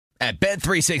At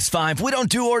Bet365, we don't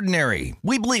do ordinary.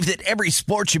 We believe that every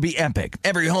sport should be epic.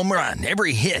 Every home run,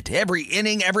 every hit, every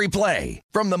inning, every play.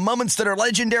 From the moments that are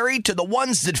legendary to the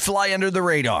ones that fly under the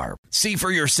radar. See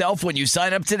for yourself when you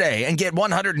sign up today and get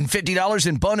 $150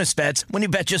 in bonus bets when you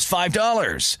bet just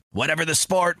 $5. Whatever the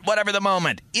sport, whatever the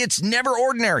moment, it's never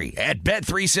ordinary at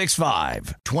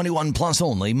Bet365. 21 plus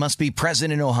only. Must be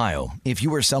present in Ohio. If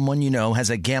you or someone you know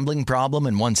has a gambling problem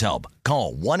and wants help,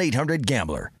 call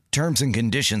 1-800-GAMBLER. Terms and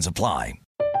conditions apply.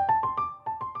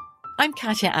 I'm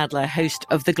Katya Adler, host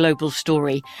of The Global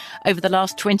Story. Over the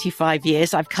last 25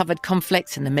 years, I've covered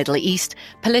conflicts in the Middle East,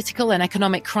 political and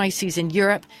economic crises in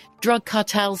Europe, drug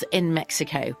cartels in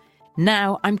Mexico.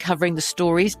 Now I'm covering the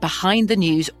stories behind the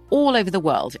news all over the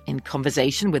world in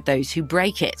conversation with those who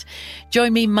break it.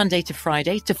 Join me Monday to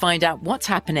Friday to find out what's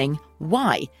happening,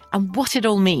 why, and what it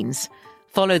all means.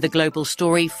 Follow The Global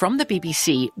Story from the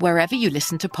BBC wherever you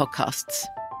listen to podcasts.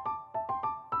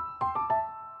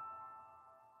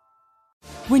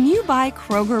 When you buy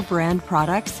Kroger brand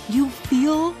products, you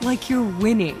feel like you're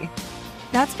winning.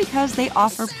 That's because they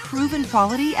offer proven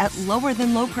quality at lower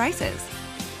than low prices.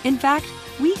 In fact,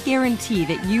 we guarantee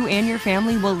that you and your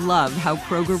family will love how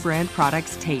Kroger brand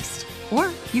products taste,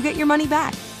 or you get your money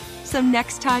back. So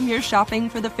next time you're shopping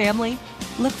for the family,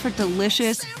 look for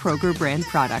delicious Kroger brand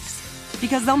products,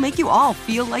 because they'll make you all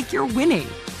feel like you're winning.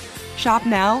 Shop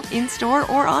now, in-store,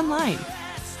 or online.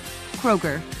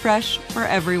 Kroger, fresh for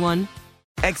everyone.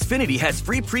 Xfinity has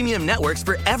free premium networks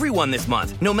for everyone this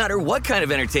month, no matter what kind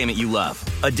of entertainment you love.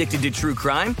 Addicted to true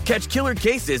crime? Catch killer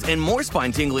cases and more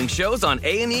spine-tingling shows on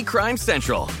A&E Crime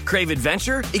Central. Crave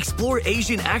adventure? Explore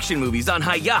Asian action movies on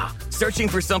Hi-YAH. Searching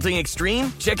for something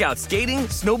extreme? Check out skating,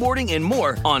 snowboarding, and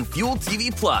more on Fuel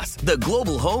TV Plus, the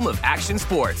global home of action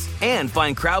sports. And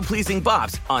find crowd-pleasing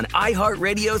bops on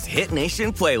iHeartRadio's Hit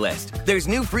Nation playlist. There's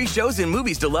new free shows and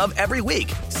movies to love every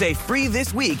week. Say free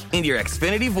this week in your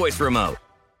Xfinity voice remote.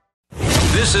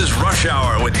 This is Rush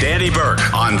Hour with Danny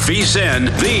Burke on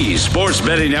VSiN, the Sports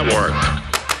Betting Network.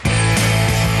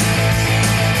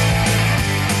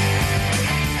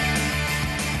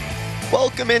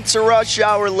 Welcome into Rush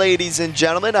Hour, ladies and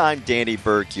gentlemen. I'm Danny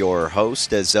Burke, your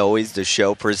host. As always, the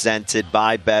show presented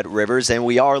by BetRivers, and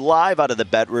we are live out of the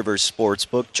BetRivers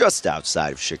Sportsbook just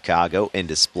outside of Chicago in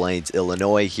Des Plaines,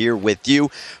 Illinois, here with you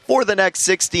for the next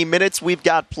 60 minutes. We've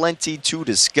got plenty to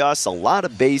discuss, a lot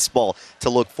of baseball to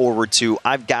look forward to.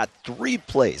 I've got 3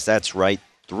 plays, that's right.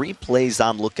 3 plays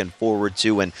I'm looking forward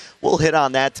to, and we'll hit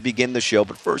on that to begin the show.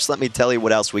 But first, let me tell you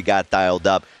what else we got dialed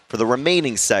up for the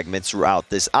remaining segments throughout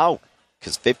this hour.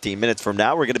 Because 15 minutes from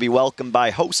now, we're going to be welcomed by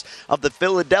host of the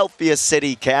Philadelphia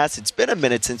City Cast. It's been a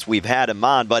minute since we've had him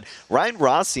on, but Ryan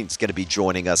Rothstein's going to be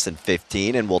joining us in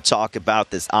 15, and we'll talk about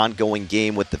this ongoing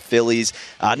game with the Phillies.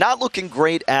 Not looking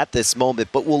great at this moment,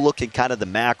 but we'll look at kind of the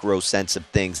macro sense of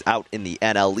things out in the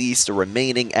NL East, the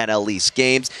remaining NL East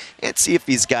games, and see if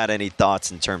he's got any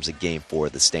thoughts in terms of Game 4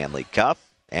 of the Stanley Cup.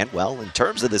 And, well, in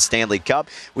terms of the Stanley Cup,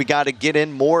 we got to get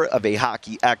in more of a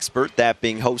hockey expert, that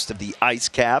being host of the Ice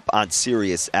Cap on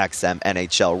Sirius XM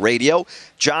NHL Radio,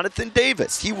 Jonathan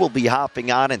Davis. He will be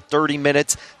hopping on in 30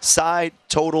 minutes. Side,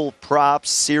 total, props,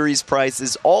 series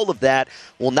prices, all of that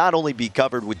will not only be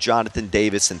covered with Jonathan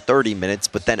Davis in 30 minutes,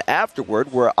 but then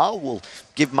afterward, where I will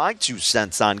give my 2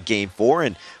 cents on Game 4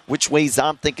 and which ways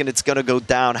I'm thinking it's going to go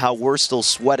down, how we're still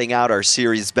sweating out our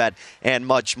series bet, and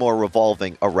much more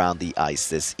revolving around the ice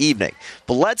this evening.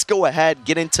 But let's go ahead,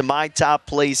 get into my top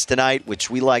plays tonight, which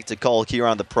we like to call here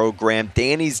on the program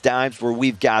Danny's Dimes, where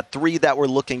we've got 3 that we're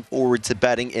looking forward to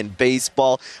betting in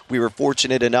baseball. We were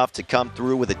fortunate enough to come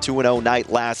through with a 2-0 night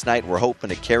last night. We're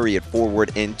hoping to carry it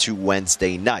forward into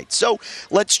Wednesday night. So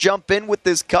let's jump in with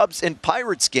this Cubs and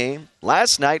Pirates game.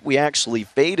 Last night we actually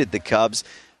faded the Cubs,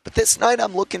 but this night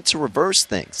I'm looking to reverse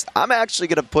things. I'm actually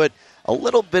going to put a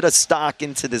little bit of stock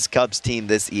into this Cubs team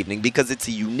this evening because it's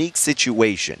a unique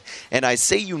situation. And I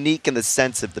say unique in the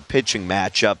sense of the pitching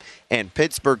matchup and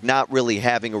Pittsburgh not really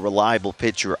having a reliable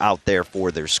pitcher out there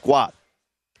for their squad.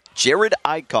 Jerad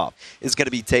Eickhoff is going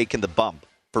to be taking the bump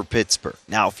for Pittsburgh.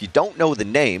 Now, if you don't know the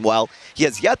name, well, he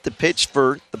has yet to pitch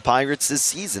for the Pirates this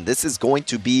season. This is going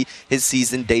to be his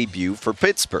season debut for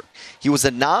Pittsburgh. He was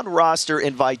a non-roster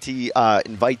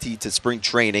invitee to spring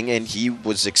training, and he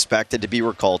was expected to be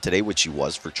recalled today, which he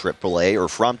was for AAA or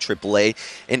from AAA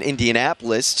in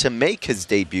Indianapolis to make his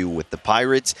debut with the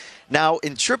Pirates. Now,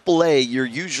 in AAA, you're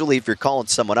usually, if you're calling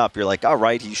someone up, you're like, all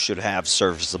right, he should have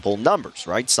serviceable numbers,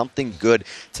 right? Something good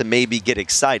to maybe get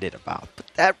excited about. But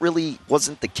that really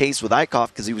wasn't the case with Eickhoff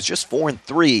because he was just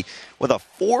 4-3 with a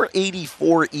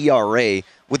 .484 ERA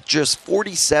with just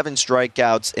 47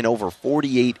 strikeouts and over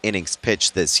 48 innings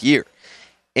pitched this year.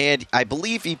 And I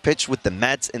believe he pitched with the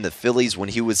Mets and the Phillies when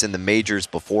he was in the majors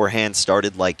beforehand,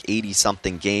 started like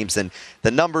 80-something games, and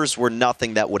the numbers were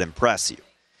nothing that would impress you.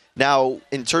 Now,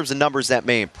 in terms of numbers that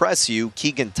may impress you,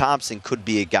 Keegan Thompson could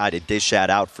be a guy to dish that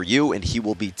out for you, and he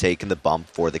will be taking the bump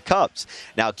for the Cubs.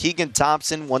 Now, Keegan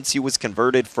Thompson, once he was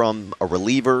converted from a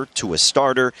reliever to a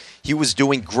starter, he was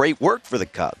doing great work for the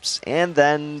Cubs. And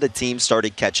then the team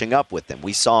started catching up with him.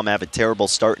 We saw him have a terrible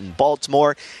start in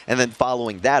Baltimore, and then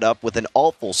following that up with an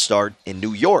awful start in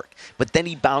New York. But then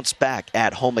he bounced back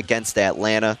at home against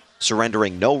Atlanta,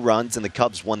 surrendering no runs, and the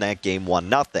Cubs won that game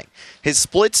 1-0. His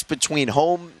splits between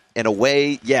home and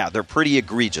away, yeah, they're pretty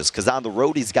egregious because on the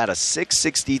road he's got a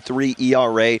 6.63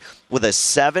 ERA with a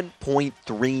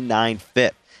 7.39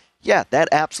 FIP. Yeah, that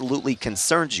absolutely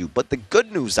concerns you. But the good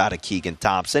news out of Keegan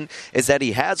Thompson is that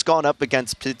he has gone up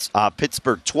against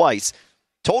Pittsburgh twice.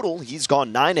 Total, he's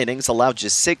gone 9 innings, allowed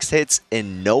just 6 hits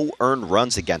and no earned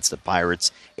runs against the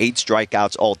Pirates, 8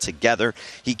 strikeouts altogether.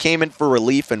 He came in for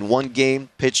relief in one game,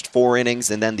 pitched 4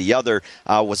 innings, and then the other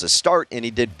was a start, and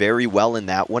he did very well in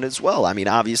that one as well. I mean,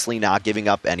 obviously not giving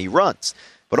up any runs.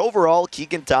 But overall,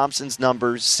 Keegan Thompson's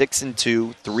numbers,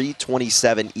 6-2,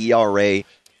 3.27 ERA,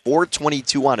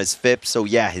 4.22 on his FIP. So,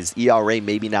 yeah, his ERA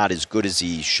maybe not as good as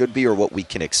he should be or what we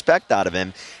can expect out of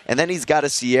him. And then he's got a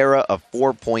SIERA of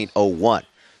 4.01.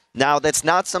 Now, that's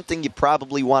not something you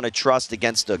probably want to trust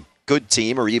against a good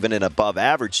team or even an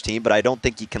above-average team, but I don't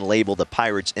think you can label the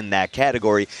Pirates in that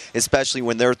category, especially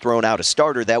when they're throwing out a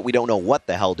starter that we don't know what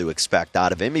the hell to expect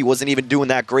out of him. He wasn't even doing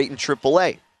that great in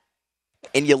AAA.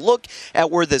 And you look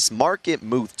at where this market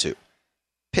moved to.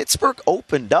 Pittsburgh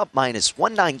opened up minus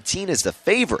 119 as the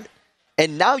favorite.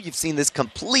 And now you've seen this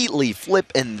completely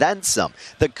flip and then some.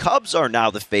 The Cubs are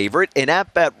now the favorite, and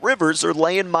at Bet Rivers are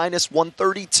laying minus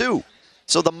 132.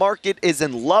 So the market is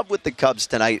in love with the Cubs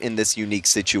tonight in this unique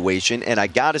situation, and I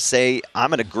got to say,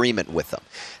 I'm in agreement with them.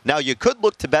 Now, you could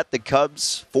look to bet the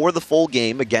Cubs for the full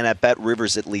game. Again, at Bet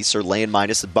Rivers at least are laying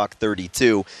minus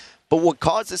 $132. But what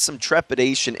causes some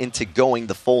trepidation into going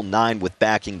the full 9 with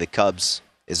backing the Cubs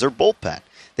is their bullpen.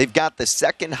 They've got the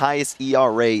second highest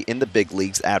ERA in the big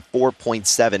leagues at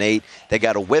 4.78. They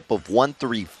got a whip of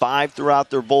 1.35 throughout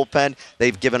their bullpen.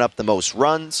 They've given up the most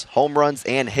runs, home runs,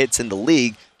 and hits in the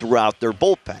league throughout their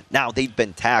bullpen. Now, they've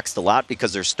been taxed a lot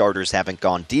because their starters haven't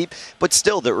gone deep, but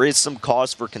still there is some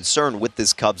cause for concern with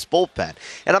this Cubs bullpen.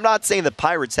 And I'm not saying the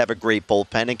Pirates have a great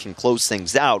bullpen and can close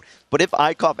things out, but if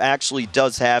Eichhoff actually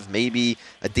does have maybe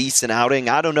a decent outing,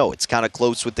 I don't know, it's kind of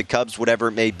close with the Cubs, whatever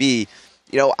it may be,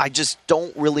 I just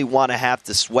don't really want to have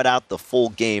to sweat out the full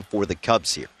game for the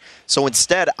Cubs here. So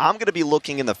instead, I'm going to be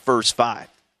looking in the first 5.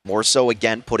 More so,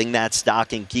 again, putting that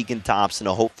stock in Keegan Thompson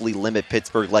to hopefully limit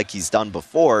Pittsburgh like he's done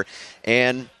before.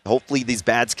 And hopefully these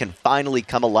bats can finally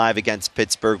come alive against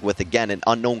Pittsburgh with, again, an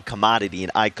unknown commodity in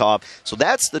Eichhoff. So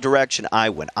that's the direction I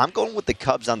went. I'm going with the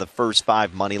Cubs on the first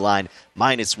 5 money line,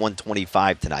 minus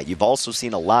 125 tonight. You've also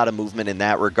seen a lot of movement in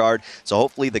that regard. So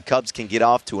hopefully the Cubs can get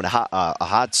off to a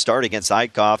hot start against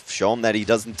Eichhoff, show him that he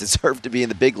doesn't deserve to be in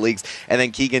the big leagues, and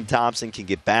then Keegan Thompson can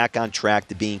get back on track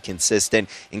to being consistent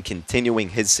and continuing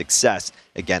his success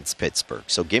against Pittsburgh.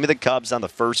 So give me the Cubs on the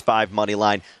first 5 money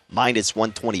line, minus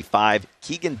 125.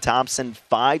 Keegan Thompson,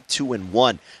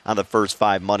 5-2-1 on the first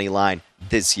 5 money line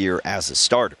this year as a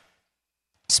starter.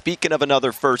 Speaking of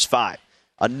another first 5,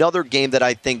 another game that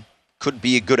I think could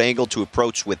be a good angle to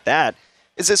approach with that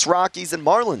is this Rockies and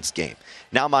Marlins game.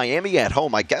 Now, Miami at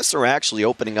home, I guess they're actually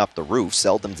opening up the roof.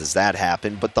 Seldom does that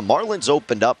happen. But the Marlins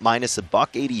opened up minus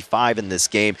 $185 in this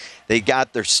game. They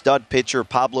got their stud pitcher,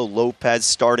 Pablo Lopez,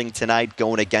 starting tonight,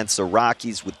 going against the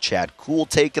Rockies with Chad Kuhl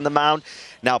taking the mound.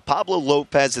 Now, Pablo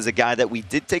Lopez is a guy that we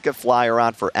did take a flyer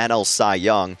on for NL Cy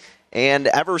Young. And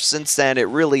ever since then, it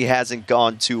really hasn't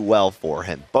gone too well for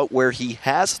him. But where he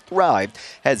has thrived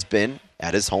has been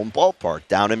at his home ballpark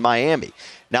down in Miami.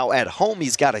 Now, at home,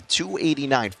 he's got a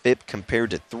 289 FIP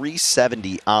compared to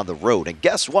 370 on the road. And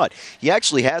guess what? He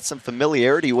actually had some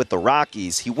familiarity with the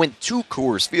Rockies. He went to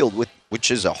Coors Field, which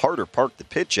is a harder park to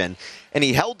pitch in, and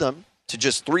he held them to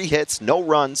just 3 hits, no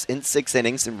runs in 6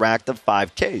 innings, and racked up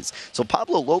 5 Ks. So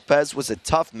Pablo Lopez was a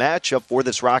tough matchup for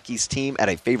this Rockies team at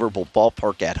a favorable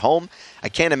ballpark at home. I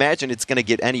can't imagine it's going to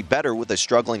get any better with a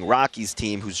struggling Rockies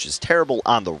team who's just terrible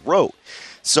on the road.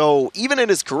 So even in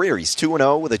his career, he's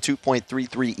 2-0 with a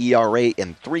 2.33 ERA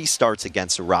in 3 starts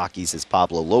against the Rockies as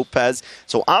Pablo Lopez.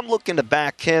 So I'm looking to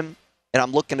back him And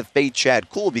I'm looking to fade Chad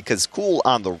Kuhl because Kuhl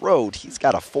on the road, he's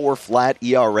got a 4 flat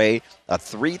ERA, a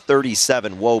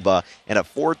 3.37 WOBA, and a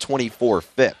 4.24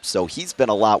 FIP. So he's been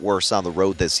a lot worse on the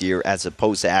road this year as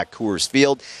opposed to at Coors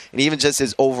Field. And even just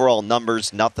his overall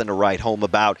numbers, nothing to write home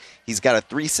about. He's got a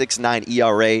 3.69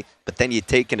 ERA, but then you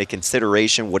take into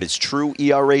consideration what his true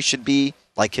ERA should be,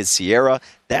 like his Sierra,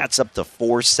 that's up to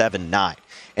 4.79.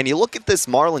 And you look at this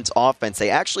Marlins offense, they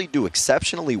actually do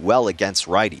exceptionally well against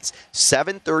righties.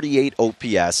 738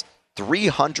 OPS,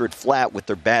 300 flat with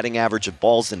their batting average of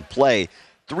balls in play,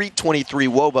 323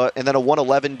 WOBA, and then a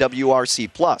 111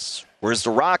 WRC+. Whereas the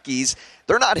Rockies,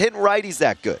 they're not hitting righties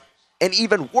that good. And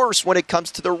even worse when it comes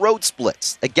to their road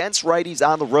splits. Against righties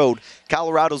on the road,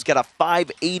 Colorado's got a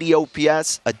 580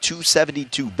 OPS, a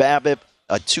 272 BABIP,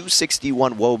 a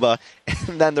 261 WOBA,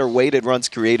 and then their weighted runs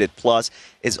created plus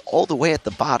is all the way at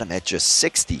the bottom at just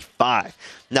 65.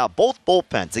 Now, both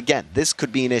bullpens, again, this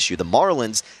could be an issue. The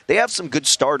Marlins, they have some good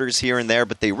starters here and there,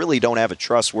 but they really don't have a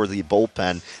trustworthy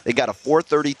bullpen. They got a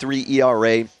 4.33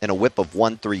 ERA and a whip of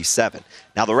 1.37.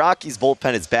 Now, the Rockies'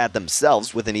 bullpen is bad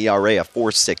themselves with an ERA of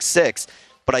 4.66,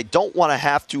 but I don't want to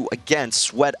have to, again,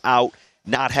 sweat out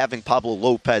not having Pablo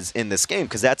Lopez in this game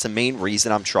because that's the main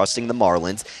reason I'm trusting the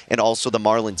Marlins and also the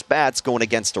Marlins bats going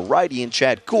against a righty and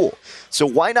Chad Kuhl. So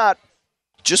why not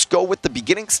just go with the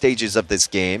beginning stages of this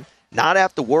game, not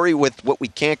have to worry with what we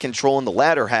can't control in the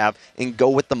latter half, and go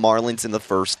with the Marlins in the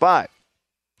first 5.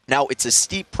 Now, it's a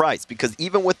steep price because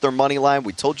even with their money line,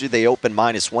 we told you they opened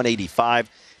minus 185.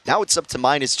 Now it's up to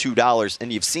minus $2,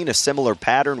 and you've seen a similar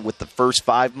pattern with the first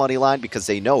 5 money line because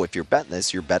they know if you're betting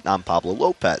this, you're betting on Pablo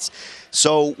Lopez.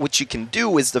 So what you can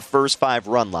do is the first 5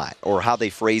 run line, or how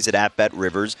they phrase it at Bet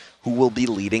Rivers, who will be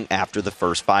leading after the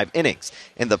first 5 innings.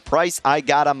 And the price I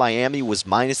got on Miami was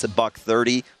minus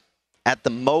 $1.30. At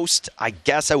the most, I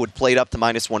guess I would play it up to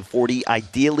minus 140.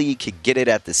 Ideally, you could get it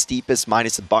at the steepest,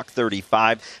 minus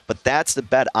 $1.35. But that's the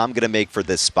bet I'm going to make for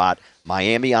this spot.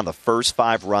 Miami on the first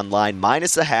 5 run line,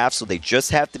 minus a half, so they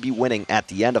just have to be winning at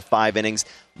the end of 5 innings,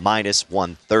 minus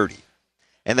 130.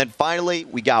 And then finally,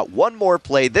 we got one more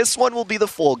play. This one will be the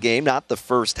full game, not the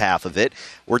first half of it.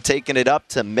 We're taking it up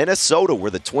to Minnesota, where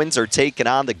the Twins are taking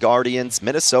on the Guardians.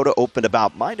 Minnesota opened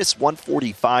about minus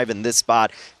 145 in this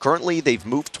spot. Currently, they've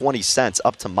moved 20 cents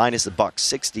up to minus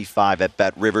 $1.65 at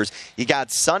Bet Rivers. You got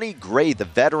Sonny Gray, the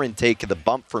veteran, taking the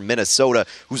bump for Minnesota,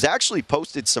 who's actually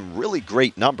posted some really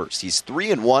great numbers. He's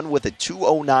 3-1 with a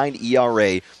 2.09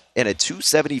 ERA and a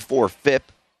 2.74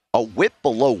 FIP, a whip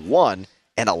below 1,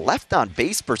 and a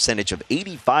left-on-base percentage of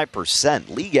 85%.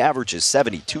 League average is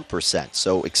 72%.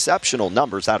 So exceptional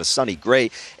numbers out of Sonny Gray.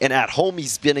 And at home,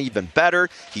 he's been even better.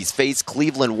 He's faced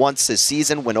Cleveland once this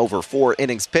season, went over 4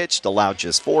 innings pitched, allowed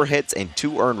just 4 hits and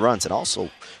 2 earned runs, and also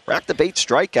racked up 8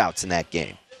 strikeouts in that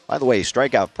game. By the way,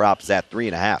 strikeout prop is at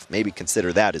 3.5. Maybe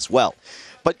consider that as well.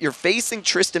 But you're facing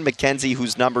Tristan McKenzie,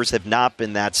 whose numbers have not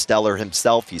been that stellar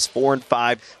himself. He's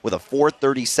 4-5 with a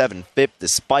 4.37 FIP,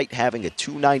 despite having a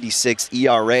 2.96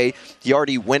 ERA. He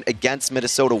already went against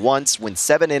Minnesota once, went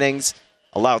 7 innings,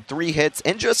 allowed 3 hits,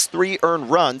 and just 3 earned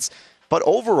runs. But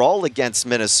overall against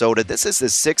Minnesota, this is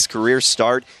his 6th career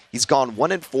start. He's gone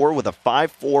 1-4 with a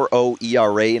 5.40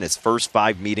 ERA in his first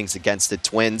 5 meetings against the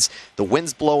Twins. The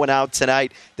wind's blowing out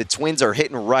tonight. The Twins are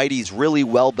hitting righties really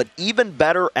well, but even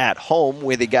better at home,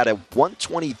 where they got a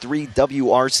 123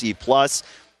 WRC+.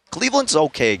 Cleveland's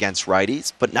okay against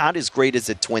righties, but not as great as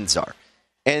the Twins are.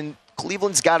 And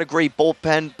Cleveland's got a great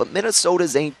bullpen, but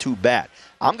Minnesota's ain't too bad.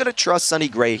 I'm going to trust Sonny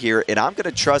Gray here, and I'm going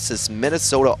to trust this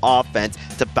Minnesota offense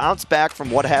to bounce back from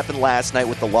what happened last night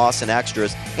with the loss in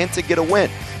extras and to get a win.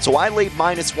 So I laid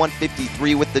minus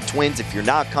 153 with the Twins. If you're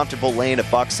not comfortable laying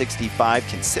 $1.65,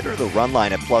 consider the run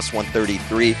line at plus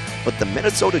 133. But the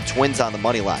Minnesota Twins on the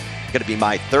money line going to be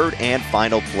my 3rd and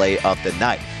final play of the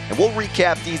night. And we'll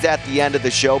recap these at the end of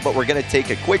the show, but we're going to take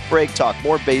a quick break, talk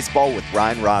more baseball with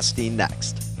Ryan Rothstein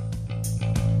next.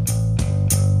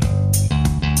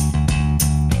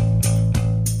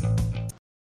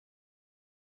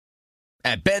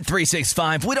 At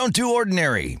Bet365, we don't do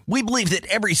ordinary. We believe that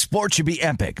every sport should be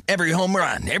epic. Every home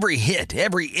run, every hit,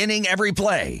 every inning, every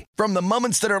play. From the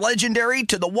moments that are legendary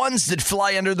to the ones that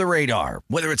fly under the radar.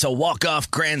 Whether it's a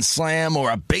walk-off grand slam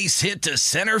or a base hit to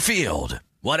center field.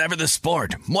 Whatever the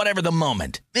sport, whatever the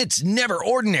moment. It's never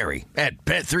ordinary at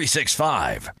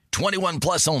Bet365. 21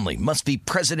 plus only. Must be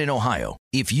present in Ohio.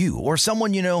 If you or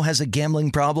someone you know has a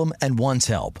gambling problem and wants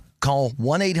help, call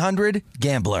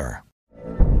 1-800-GAMBLER.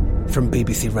 From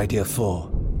BBC Radio 4,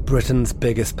 Britain's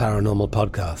biggest paranormal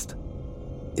podcast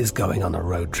is going on a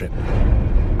road trip.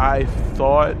 I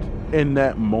thought in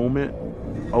that moment,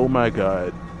 oh my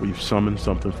God, we've summoned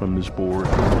something from this board.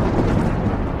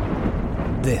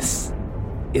 This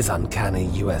is Uncanny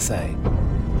USA.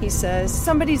 He says,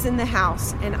 somebody's in the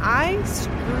house, and I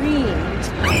screamed.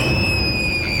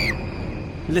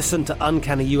 Listen to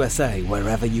Uncanny USA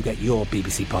wherever you get your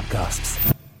BBC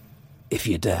podcasts, if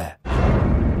you dare.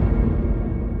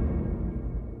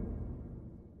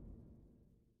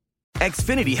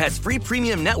 Xfinity has free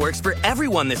premium networks for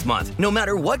everyone this month, no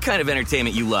matter what kind of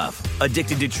entertainment you love.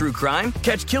 Addicted to true crime?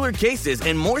 Catch killer cases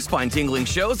and more spine-tingling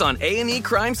shows on A&E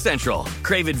Crime Central.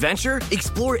 Crave adventure?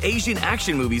 Explore Asian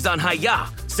action movies on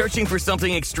Hi-YAH. Searching for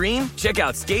something extreme? Check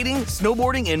out skating,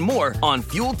 snowboarding, and more on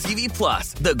Fuel TV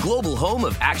Plus, the global home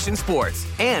of action sports.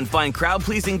 And find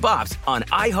crowd-pleasing bops on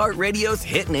iHeartRadio's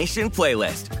Hit Nation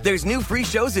playlist. There's new free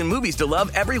shows and movies to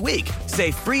love every week. Say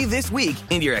free this week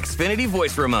in your Xfinity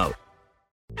voice remote.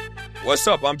 What's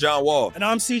up? I'm John Wall. And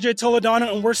I'm CJ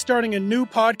Toledano, and we're starting a new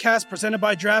podcast presented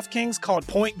by DraftKings called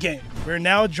Point Game. We're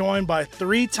now joined by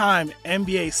three-time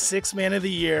NBA Sixth Man of the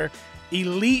Year,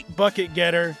 elite bucket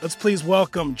getter. Let's please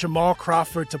welcome Jamal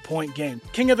Crawford to Point Game.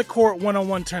 King of the Court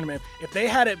one-on-one tournament. If they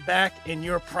had it back in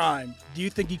your prime, do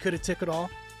you think you could have took it all?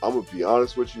 I'm going to be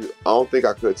honest with you. I don't think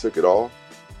I could have took it all,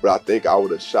 but I think I would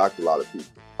have shocked a lot of people.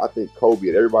 I think Kobe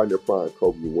and everybody in their prime,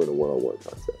 Kobe would win a one-on-one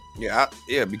contest.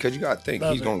 Yeah, because you got to think.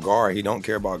 He's going to guard. He don't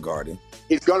care about guarding.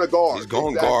 He's going to guard. He's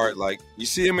going to guard. Like, you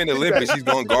see him in the Olympics, he's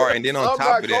going to guard. And then on top of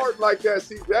that. I'm not guarding like that,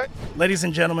 CJ. Ladies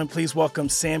and gentlemen, please welcome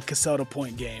Sam Cassell to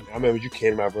Point Game. I remember you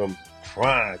came out from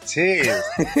prime 10.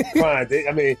 Prime.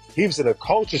 I mean, he was in a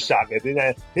culture shock. And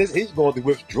then he's going through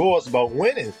withdrawals about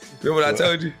winning. Remember what I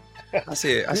told you? I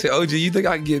said, OG, you think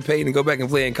I can get paid and go back and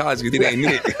play in college because it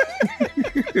ain't it?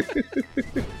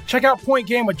 Check out Point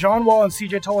Game with John Wall and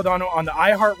CJ Toledano on the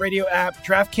iHeartRadio app,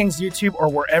 DraftKings YouTube, or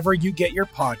wherever you get your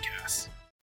podcasts.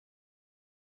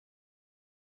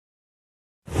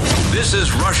 This is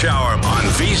Rush Hour on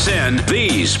VSiN,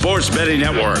 the Sports Betting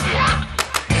Network.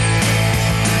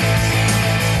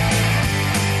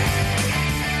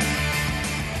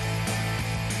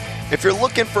 If you're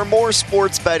looking for more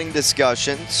sports betting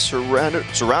discussions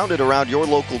surrounded around your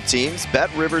local teams,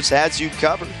 BetRivers has you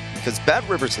covered. Because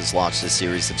BetRivers has launched a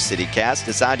series of CityCasts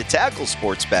designed to tackle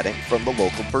sports betting from the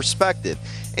local perspective.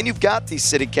 And you've got these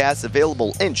CityCasts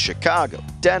available in Chicago,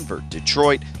 Denver,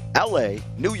 Detroit, LA,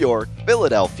 New York,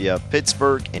 Philadelphia,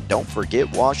 Pittsburgh, and don't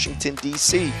forget Washington,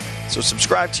 D.C. So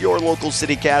subscribe to your local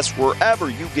CityCast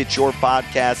wherever you get your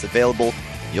podcasts available.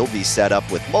 And you'll be set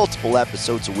up with multiple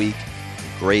episodes a week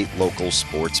and great local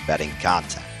sports betting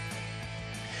content.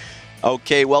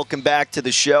 Okay, welcome back to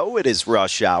the show. It is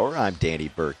Rush Hour. I'm Danny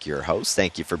Burke, your host.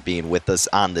 Thank you for being with us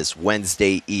on this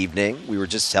Wednesday evening. We were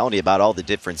just telling you about all the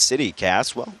different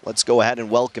CityCasts. Well, let's go ahead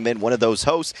and welcome in one of those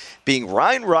hosts, being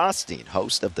Ryan Rothstein,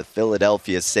 host of the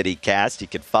Philadelphia CityCast. You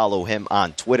can follow him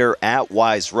on Twitter at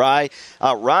WiseRye.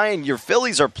 Ryan, your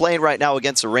Phillies are playing right now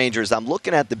against the Rangers. I'm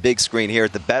looking at the big screen here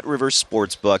at the BetRivers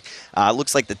Sportsbook.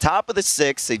 Looks like the top of the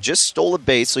sixth. They just stole a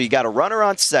base, so you got a runner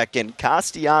on second.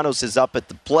 Castellanos is up at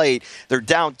the plate. They're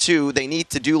down 2. They need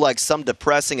to do like some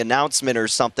depressing announcement or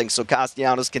something so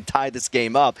Castellanos can tie this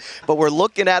game up. But we're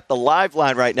looking at the live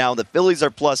line right now. The Phillies are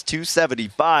plus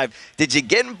 275. Did you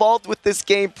get involved with this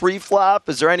game pre-flop?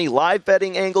 Is there any live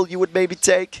betting angle you would maybe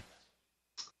take?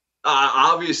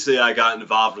 Obviously, I got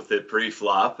involved with it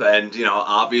pre-flop, and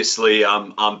obviously,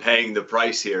 I'm paying the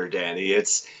price here, Danny.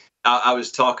 I was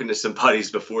talking to some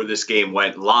buddies before this game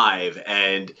went live,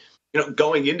 and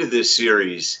going into this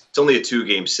series, it's only a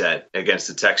 2-game set against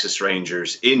the Texas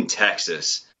Rangers in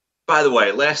Texas. By the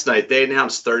way, last night they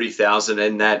announced 30,000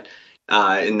 in that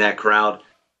crowd.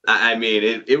 I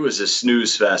mean, it was a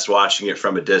snooze fest watching it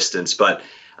from a distance. But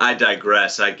I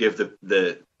digress. I give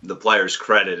the players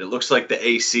credit. It looks like the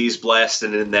AC's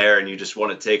blasting in there, and you just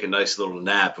want to take a nice little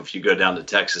nap if you go down to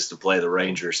Texas to play the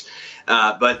Rangers.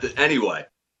 Anyway,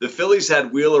 the Phillies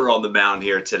had Wheeler on the mound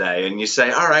here today, and you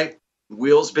say, all right,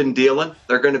 Wheel's been dealing.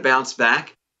 They're going to bounce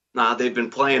back. They've been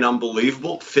playing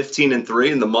unbelievable.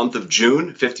 15-3 in the month of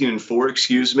June. 15-4,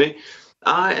 excuse me.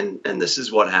 And this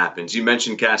is what happens. You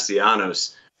mentioned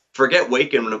Castellanos. Forget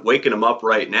waking him up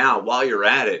right now. While you're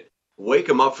at it, wake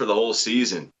him up for the whole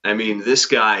season. I mean, this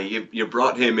guy, you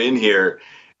brought him in here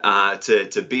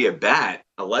to be a bat,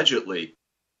 allegedly,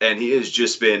 and he has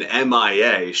just been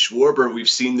MIA. Schwarber, we've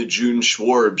seen the June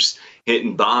Schwarbs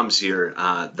hitting bombs here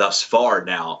thus far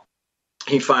now.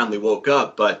 He finally woke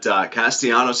up, but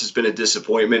Castellanos has been a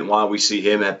disappointment while we see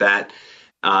him at bat.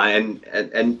 And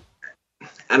an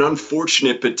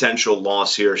unfortunate potential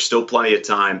loss here. Still plenty of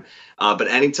time. But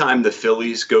anytime the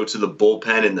Phillies go to the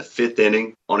bullpen in the 5th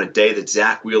inning on a day that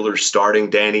Zach Wheeler's starting,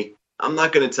 Danny, I'm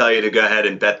not going to tell you to go ahead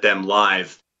and bet them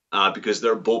live because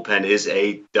their bullpen is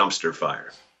a dumpster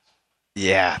fire.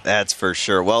 Yeah, that's for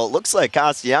sure. Well, it looks like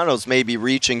Castellanos may be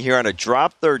reaching here on a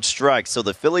drop third strike, so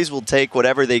the Phillies will take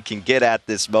whatever they can get at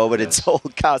this moment. It's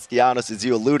old Castellanos, as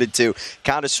you alluded to,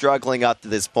 kind of struggling up to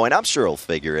this point. I'm sure he'll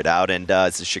figure it out, and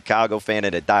as a Chicago fan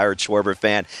and a diehard Schwarber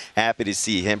fan, happy to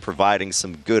see him providing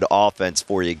some good offense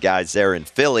for you guys there in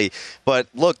Philly. But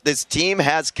look, this team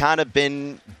has kind of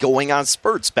been going on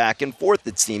spurts back and forth,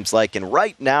 it seems like, and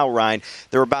right now, Ryan,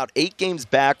 they're about 8 games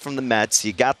back from the Mets.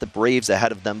 You got the Braves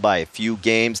ahead of them by a few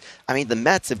games. I mean, the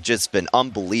Mets have just been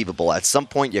unbelievable. At some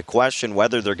point, you question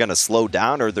whether they're going to slow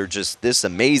down or they're just this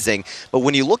amazing. But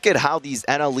when you look at how these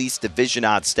NL East division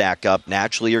odds stack up,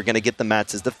 naturally you're going to get the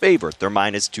Mets as the favorite. They're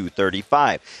minus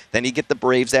 235. Then you get the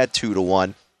Braves at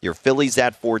 2-1. Your Phillies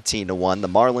at 14-1. The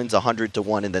Marlins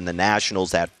 100-1, and then the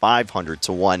Nationals at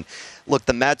 500-1. Look,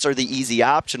 the Mets are the easy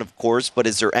option, of course, but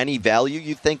is there any value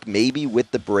you think maybe with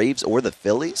the Braves or the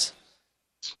Phillies?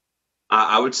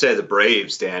 I would say the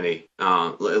Braves, Danny.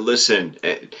 Listen,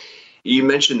 you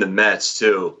mentioned the Mets,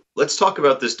 too. Let's talk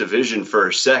about this division for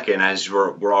a second, as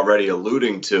we're already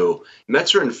alluding to.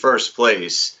 Mets are in first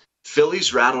place.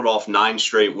 Phillies rattled off 9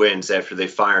 straight wins after they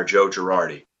fired Joe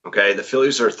Girardi. Okay, the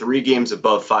Phillies are 3 games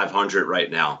above 500 right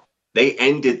now. They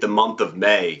ended the month of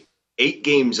May 8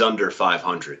 games under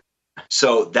 500.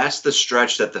 So that's the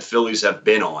stretch that the Phillies have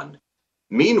been on.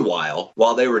 Meanwhile,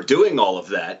 while they were doing all of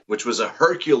that, which was a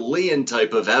Herculean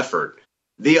type of effort,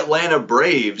 the Atlanta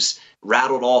Braves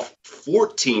rattled off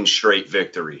 14 straight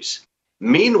victories.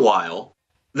 Meanwhile,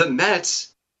 the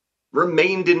Mets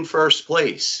remained in first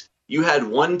place. You had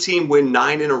one team win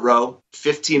 9 in a row,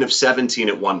 15 of 17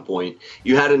 at one point.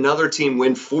 You had another team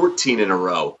win 14 in a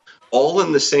row, all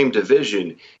in the same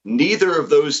division. Neither of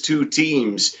those two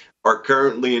teams are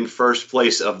currently in first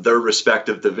place of their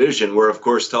respective division. We're, of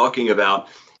course, talking about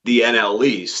the NL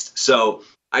East. So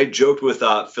I joked with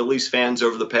Phillies fans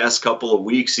over the past couple of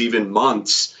weeks, even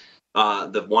months,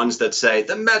 the ones that say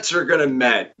the Mets are going to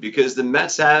Met, because the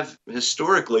Mets have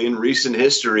historically, in recent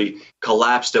history,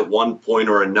 collapsed at one point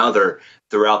or another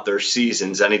throughout their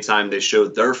seasons anytime they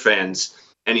showed their fans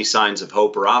any signs of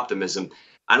hope or optimism.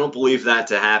 I don't believe that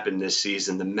to happen this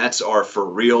season. The Mets are for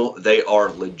real. They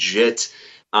are legit.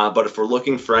 But if we're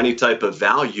looking for any type of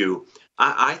value,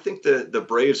 I think the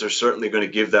Braves are certainly going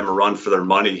to give them a run for their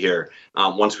money here.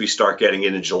 Once we start getting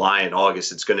into July and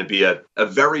August, it's going to be a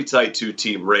very tight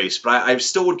 2-team race. But I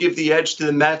still would give the edge to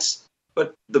the Mets,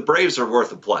 but the Braves are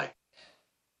worth a play.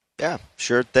 Yeah,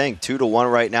 sure thing.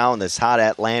 2-1 right now in this hot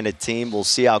Atlanta team. We'll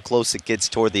see how close it gets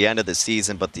toward the end of the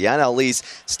season. But the NL East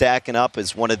stacking up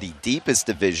as one of the deepest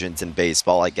divisions in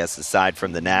baseball, I guess, aside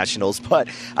from the Nationals. But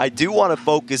I do want to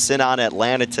focus in on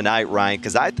Atlanta tonight, Ryan,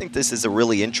 because I think this is a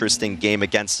really interesting game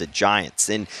against the Giants.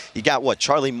 And you got,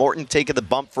 Charlie Morton taking the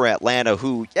bump for Atlanta,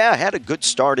 who, had a good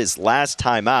start his last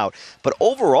time out, but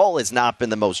overall has not been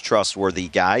the most trustworthy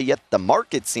guy. Yet the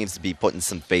market seems to be putting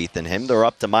some faith in him. They're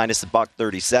up to minus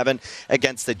 $137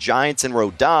 against the Giants and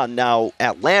Rodon. Now,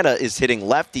 Atlanta is hitting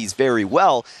lefties very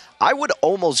well. I would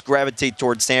almost gravitate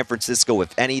towards San Francisco,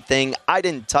 if anything. I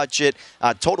didn't touch it.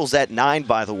 Total's at 9,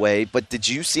 by the way. But did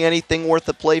you see anything worth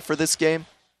a play for this game?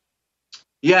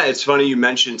 Yeah, it's funny you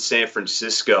mentioned San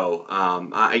Francisco.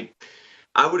 I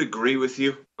would agree with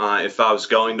you. If I was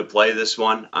going to play this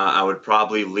one, I would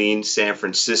probably lean San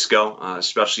Francisco,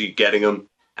 especially getting them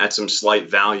at some slight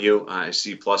value. I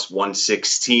see plus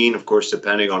 116, of course,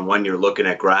 depending on when you're looking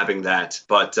at grabbing that.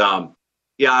 But,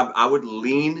 I would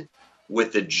lean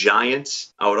with the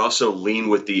Giants. I would also lean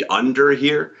with the under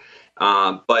here.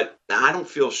 But I don't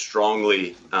feel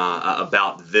strongly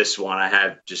about this one.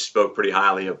 I just spoke pretty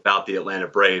highly about the Atlanta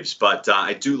Braves. But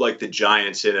I do like the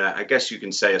Giants in, I guess you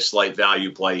can say, a slight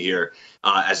value play here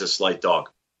as a slight dog.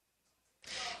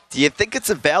 Do you think it's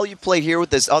a value play here with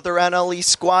this other NL East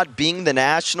squad being the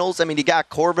Nationals? I mean, you got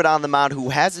Corbett on the mound, who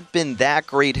hasn't been that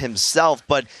great himself,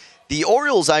 but the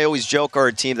Orioles, I always joke, are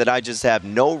a team that I just have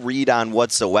no read on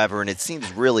whatsoever, and it seems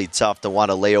really tough to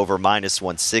want to lay over minus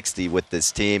 160 with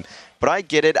this team. But I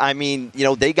get it. I mean,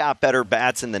 they got better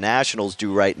bats than the Nationals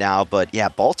do right now. But,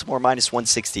 Baltimore minus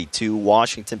 162,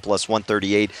 Washington plus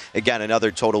 138. Again,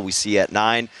 another total we see at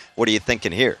 9. What are you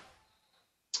thinking here?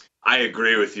 I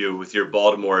agree with you with your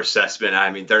Baltimore assessment. I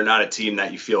mean, they're not a team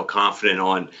that you feel confident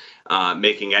on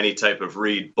making any type of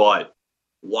read, but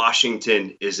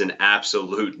Washington is an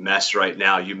absolute mess right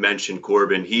now. You mentioned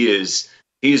Corbin. He's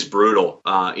brutal.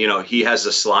 He has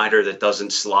a slider that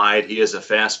doesn't slide. He has a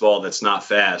fastball that's not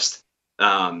fast.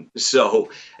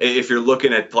 So if you're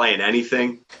looking at playing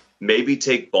anything, maybe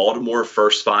take Baltimore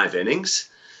first 5 innings.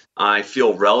 I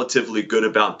feel relatively good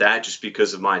about that just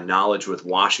because of my knowledge with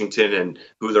Washington and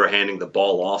who they're handing the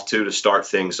ball off to start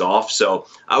things off. So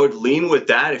I would lean with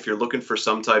that. If you're looking for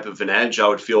some type of an edge, I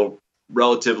would feel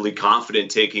relatively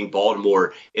confident taking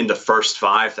Baltimore in the first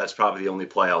 5. That's probably the only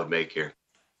play I would make here.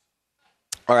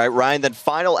 All right, Ryan, then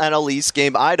final NL East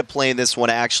game. I had to play in this one,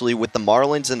 actually, with the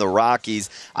Marlins and the Rockies.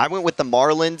 I went with the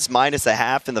Marlins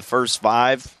 -0.5 in the first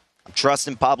 5. I'm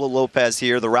trusting Pablo Lopez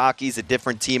here. The Rockies, a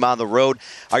different team on the road.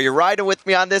 Are you riding with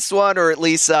me on this one, or at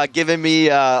least giving me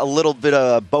a little bit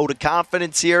of a vote of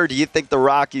confidence here? Do you think the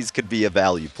Rockies could be a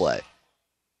value play?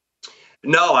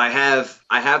 No, I have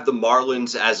the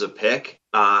Marlins as a pick.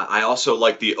 I also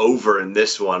like the over in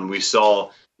this one. We saw,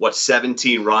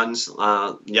 17 runs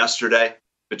yesterday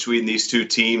between these two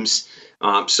teams.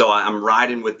 So I'm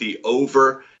riding with the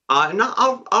over. And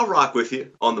I'll rock with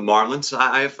you on the Marlins.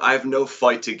 I have no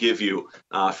fight to give you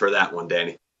for that one,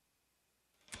 Danny.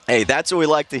 Hey, that's what we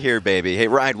like to hear, baby. Hey,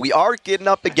 Ryan, we are getting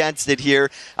up against it here.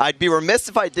 I'd be remiss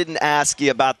if I didn't ask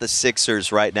you about the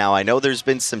Sixers right now. I know there's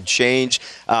been some change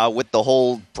with the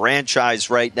whole franchise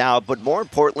right now, but more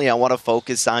importantly, I want to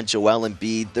focus on Joel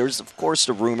Embiid. There's, of course,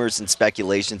 the rumors and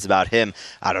speculations about him,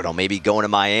 I don't know, maybe going to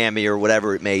Miami or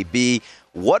whatever it may be.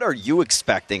 What are you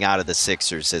expecting out of the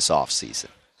Sixers this offseason?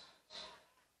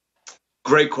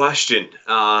 Great question.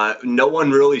 No one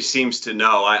really seems to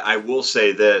know. I will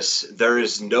say this. There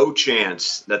is no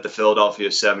chance that the Philadelphia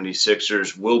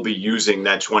 76ers will be using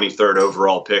that 23rd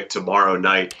overall pick tomorrow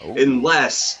night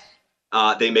unless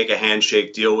they make a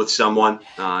handshake deal with someone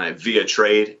via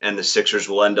trade, and the Sixers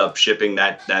will end up shipping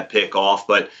that pick off.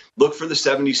 But look for the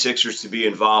 76ers to be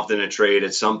involved in a trade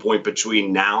at some point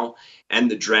between now and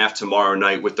the draft tomorrow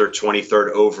night with their 23rd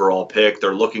overall pick.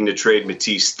 They're looking to trade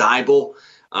Matisse Thybulle,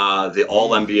 the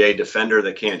all-NBA defender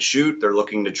that can't shoot. They're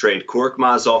looking to trade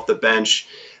Korkmaz off the bench.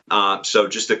 So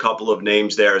just a couple of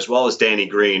names there, as well as Danny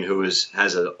Green, who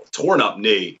has a torn-up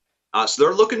knee. So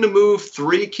they're looking to move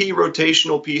 3 key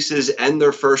rotational pieces and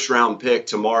their first-round pick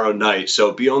tomorrow night.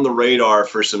 So be on the radar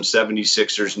for some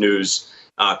 76ers news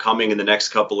coming in the next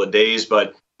couple of days.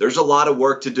 But there's a lot of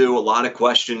work to do, a lot of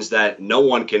questions that no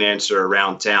one can answer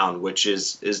around town, which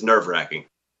is nerve-wracking.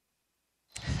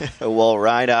 Well,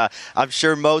 Ryan, I'm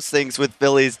sure most things with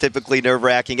Philly is typically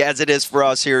nerve-wracking, as it is for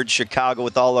us here in Chicago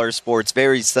with all our sports.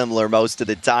 Very similar most of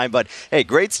the time. But, hey,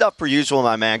 great stuff per usual,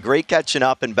 my man. Great catching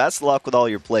up, and best of luck with all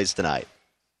your plays tonight.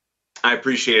 I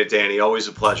appreciate it, Danny. Always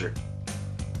a pleasure.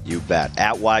 You bet.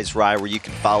 At Wise Rye, where you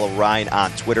can follow Ryan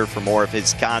on Twitter for more of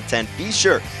his content. Be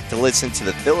sure to listen to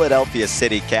the Philadelphia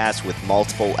City Cast with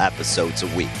multiple episodes a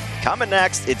week. Coming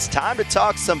next, it's time to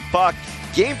talk some puck.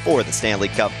 Game 4 of the Stanley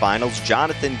Cup Finals.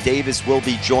 Jonathan Davis will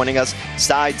be joining us.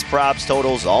 Sides, props,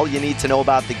 totals, all you need to know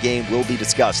about the game will be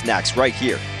discussed next right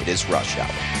here. It is Rush Hour.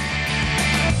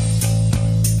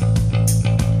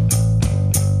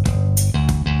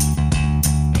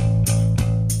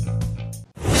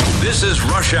 This is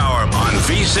Rush Hour on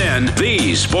VSiN,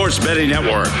 the Sports Betting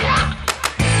Network.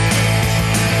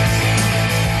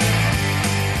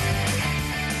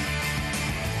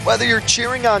 Whether you're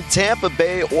cheering on Tampa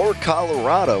Bay or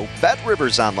Colorado,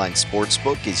 BetRivers Online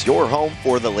Sportsbook is your home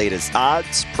for the latest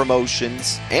odds,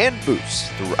 promotions, and boosts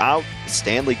throughout the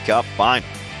Stanley Cup Final.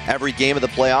 Every game of the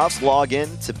playoffs, log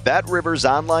in to BetRivers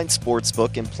Online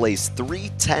Sportsbook and place 3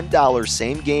 $10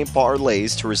 same-game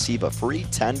parlays to receive a free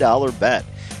 $10 bet.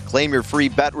 Claim your free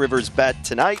BetRivers bet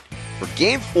tonight for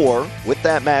Game 4 with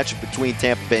that matchup between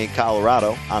Tampa Bay and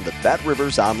Colorado on the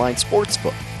BetRivers Online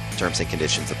Sportsbook. Terms and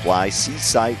conditions apply. See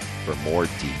site for more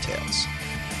details.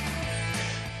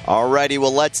 Alrighty,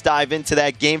 well, let's dive into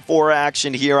that Game 4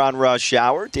 action here on Rush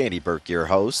Hour. Danny Burke, your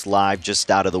host, live just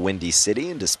out of the Windy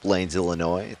City in Des Plaines,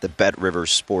 Illinois, at the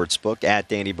BetRivers Sportsbook, at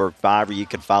Danny Burke 5, or you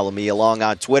can follow me along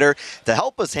on Twitter. To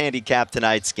help us handicap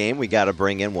tonight's game, we got to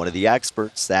bring in one of the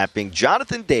experts, that being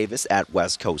Jonathan Davis at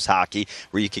West Coast Hockey,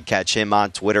 where you can catch him on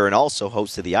Twitter, and also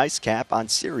host of the Ice Cap on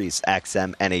Sirius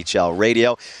XM NHL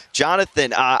Radio.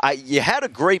 Jonathan, you had a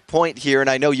great point here,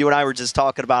 and I know you and I were just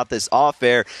talking about this off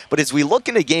air, but as we look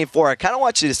into Game 4, I kind of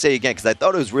want you to say again, because I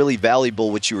thought it was really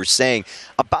valuable what you were saying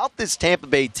about this Tampa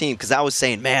Bay team, because I was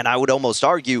saying, man, I would almost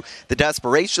argue the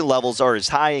desperation levels are as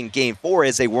high in Game 4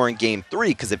 as they were in Game 3,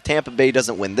 because if Tampa Bay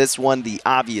doesn't win this one, the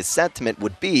obvious sentiment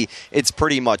would be it's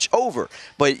pretty much over.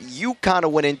 But you kind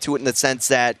of went into it in the sense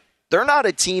that they're not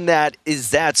a team that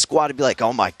is that squad to be like,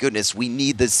 oh my goodness, we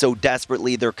need this so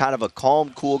desperately. They're kind of a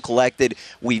calm, cool, collected,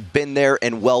 we've been there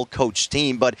and well-coached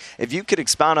team. But if you could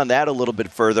expound on that a little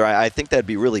bit further, I think that'd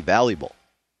be really valuable.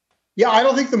 Yeah, I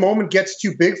don't think the moment gets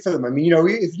too big for them. I mean,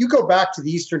 if you go back to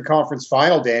the Eastern Conference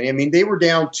Final, Danny, I mean, they were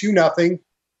down 2-0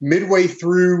 midway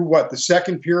through the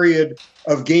second period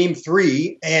of Game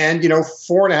 3, and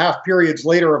 4.5 periods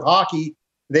later of hockey,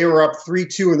 they were up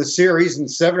 3-2 in the series, and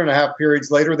 7.5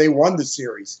 periods later they won the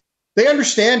series. They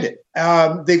understand it.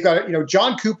 They've got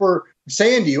John Cooper.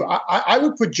 Saying to you, I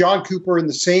would put John Cooper in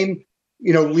the same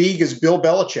league as Bill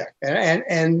Belichick,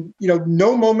 and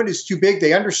no moment is too big.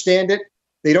 They understand it.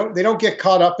 They don't get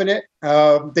caught up in it.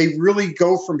 They really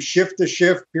go from shift to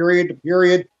shift, period to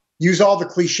period. Use all the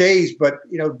cliches, but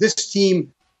this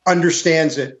team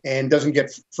understands it and doesn't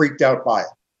get freaked out by it.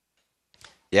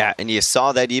 Yeah, and you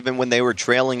saw that even when they were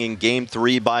trailing in Game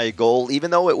 3 by a goal,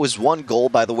 even though it was one goal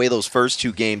by the way those first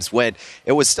two games went,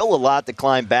 it was still a lot to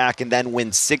climb back and then win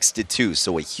 6-2.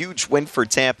 So a huge win for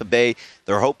Tampa Bay.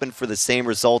 They're hoping for the same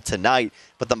result tonight.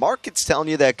 But the market's telling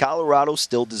you that Colorado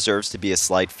still deserves to be a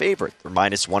slight favorite. They're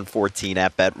minus 114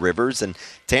 at Bet Rivers, and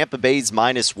Tampa Bay's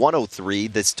minus 103.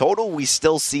 This total we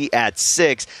still see at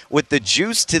 6 with the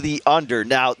juice to the under.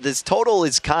 Now, this total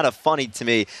is kind of funny to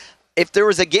me. If there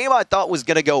was a game I thought was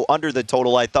going to go under the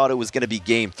total, I thought it was going to be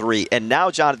Game 3. And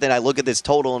now, Jonathan, I look at this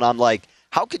total and I'm like,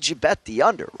 how could you bet the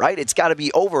under, right? It's got to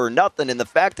be over or nothing. And the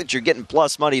fact that you're getting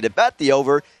plus money to bet the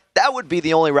over, that would be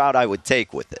the only route I would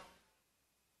take with it.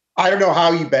 I don't know how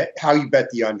you bet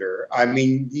the under. I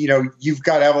mean, you've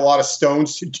got to have a lot of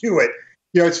stones to do it.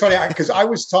 It's funny because I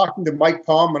was talking to Mike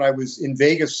Palm when I was in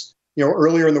Vegas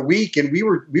earlier in the week, and we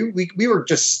were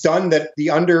just stunned that the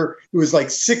under, it was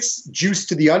like 6 juice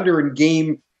to the under in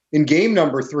game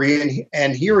number 3,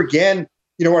 and here again,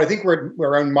 I think we're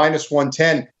around minus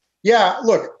 110. Yeah,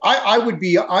 look,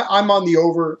 I'm on the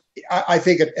over. I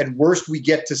think at worst we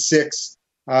get to 6.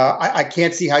 I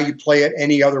can't see how you play it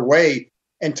any other way.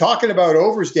 And talking about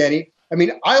overs, Danny, I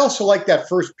mean, I also like that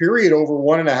first period over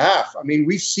 1.5. I mean,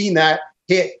 we've seen that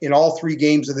hit in all 3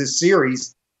 games of this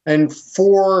series, and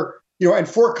for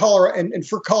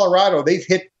Colorado, they've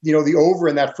hit the over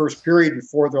in that first period in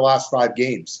 4 of their last 5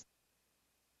 games.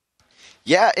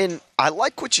 Yeah, and I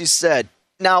like what you said.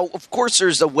 Now, of course,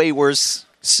 there's a way worse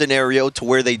scenario to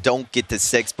where they don't get to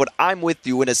 6, but I'm with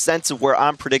you in a sense of where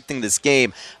I'm predicting this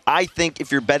game. I think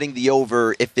if you're betting the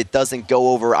over, if it doesn't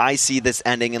go over, I see this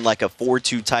ending in like a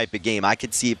 4-2 type of game. I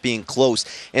could see it being close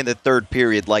in the third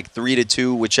period, like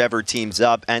 3-2, whichever team's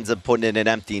up ends up putting in an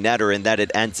empty netter, and that it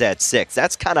ends at 6.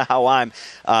 That's kind of how I'm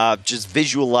just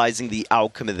visualizing the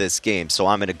outcome of this game. So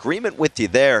I'm in agreement with you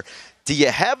there. Do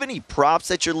you have any props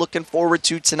that you're looking forward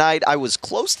to tonight? I was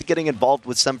close to getting involved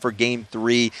with some for Game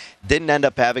 3. Didn't end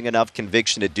up having enough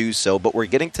conviction to do so, but we're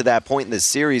getting to that point in this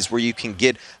series where you can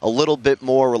get a little bit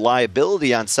more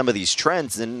reliability on some of these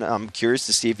trends, and I'm curious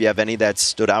to see if you have any that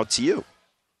stood out to you.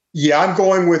 Yeah, I'm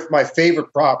going with my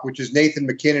favorite prop, which is Nathan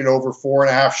MacKinnon over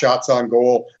 4.5 shots on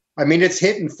goal. I mean, it's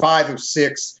hitting 5 of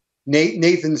 6.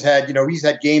 Nathan's had, he's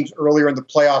had games earlier in the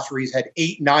playoffs where he's had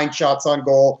 8-9 shots on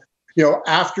goal.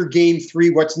 After Game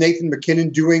 3, what's Nathan MacKinnon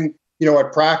doing,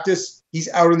 at practice? He's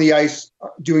out on the ice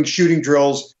doing shooting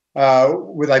drills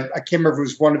with, I can't remember if it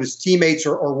was one of his teammates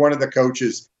or one of the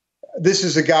coaches. This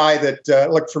is a guy that,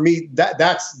 look, for me,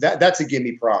 that's a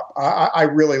gimme prop. I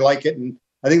really like it, and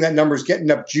I think that number's getting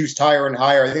up juiced higher and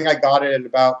higher. I think I got it at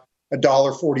about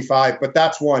 $1.45, but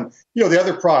that's one. The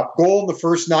other prop, goal in the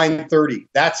first 9:30.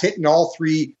 That's hitting all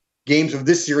 3 games of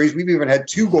this series. We've even had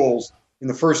 2 goals in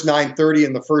the first 9:30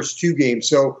 in the first 2 games.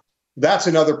 So that's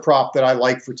another prop that I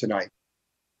like for tonight.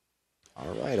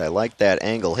 All right, I like that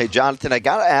angle. Hey, Jonathan, I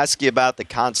got to ask you about the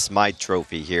Conn Smythe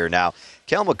Trophy here. Now,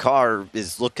 Cale Makar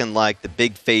is looking like the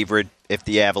big favorite if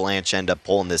the Avalanche end up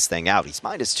pulling this thing out. He's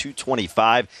minus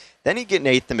 225. Then you get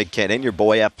Nathan MacKinnon, your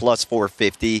boy, at plus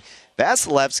 450.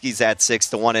 Vasilevsky's at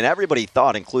 6-1, and everybody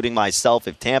thought, including myself,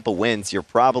 if Tampa wins, you're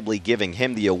probably giving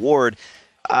him the award.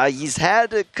 He's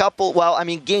had a couple,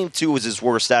 Game 2 was his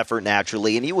worst effort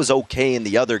naturally, and he was okay in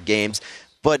the other games.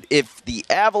 But if the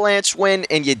Avalanche win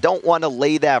and you don't want to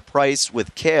lay that price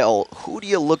with Cale, who do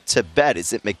you look to bet?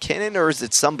 Is it MacKinnon or is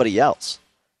it somebody else?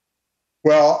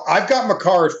 Well, I've got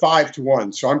Makar at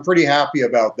 5-1, so I'm pretty happy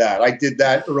about that. I did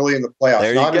that early in the playoffs.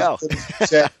 There you go. As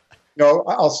said,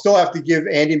 I'll still have to give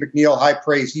Andy McNeil high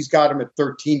praise. He's got him at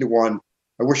 13-1.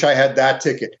 I wish I had that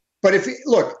ticket. But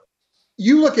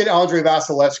you look at Andre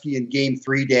Vasilevsky in Game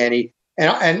 3, Danny,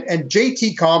 and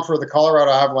JT Compher, the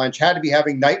Colorado Avalanche, had to be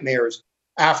having nightmares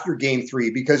after Game 3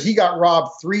 because he got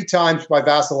robbed 3 times by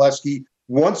Vasilevsky,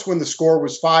 once when the score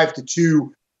was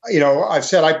 5-2. I've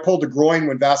said I pulled a groin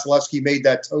when Vasilevsky made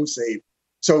that toe save.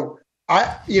 So, I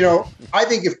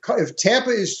think if Tampa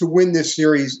is to win this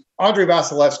series, Andre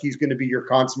Vasilevsky is going to be your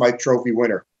Conn Smythe Trophy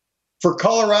winner. For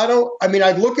Colorado,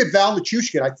 I'd look at Val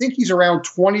Nichushkin. I think he's around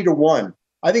 20-1.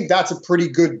 I think that's a pretty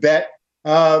good bet.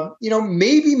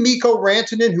 Maybe Mikko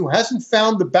Rantanen, who hasn't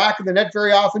found the back of the net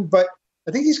very often, but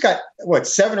I think he's got,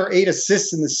 7 or 8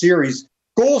 assists in the series.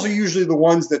 Goals are usually the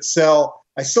ones that sell.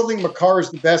 I still think Makar is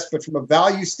the best, but from a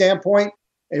value standpoint,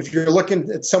 if you're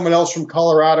looking at someone else from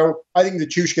Colorado, I think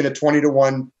Nichushkin at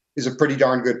 20-1 is a pretty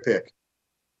darn good pick.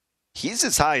 He's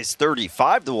as high as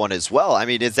 35-1 as well. I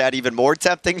mean, is that even more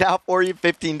tempting now for you?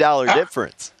 $15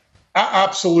 difference.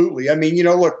 Absolutely. I mean,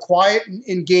 look, quiet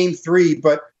in game 3,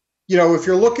 but if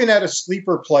you're looking at a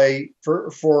sleeper play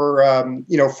for the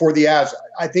Avs,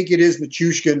 I think it is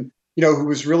Nichushkin, who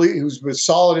was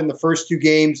solid in the first 2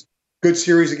 games, good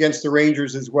series against the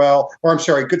Rangers as well,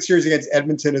 good series against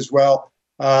Edmonton as well.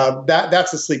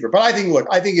 That's a sleeper. But I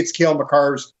think it's Cale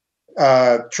Makar's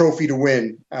trophy to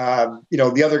win.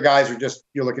 The other guys are just,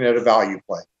 you're looking at a value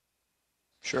play.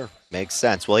 Sure. Makes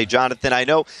sense. Well, hey, Jonathan, I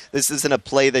know this isn't a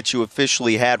play that you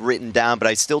officially had written down, but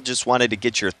I still just wanted to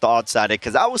get your thoughts on it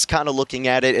because I was kind of looking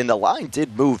at it, and the line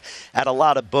did move at a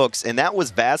lot of books, and that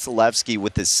was Vasilevsky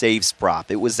with his saves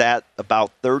prop. It was at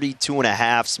about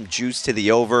 32.5, some juice to the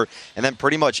over, and then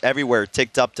pretty much everywhere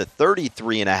ticked up to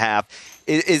 33.5.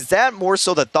 Is that more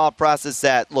so the thought process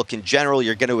that, look, in general,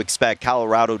 you're going to expect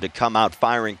Colorado to come out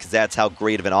firing because that's how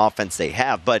great of an offense they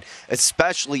have, but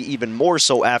especially even more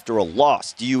so after a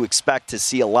loss, do you expect to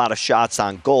see a lot of shots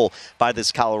on goal by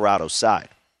this Colorado side?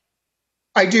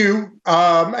 I do,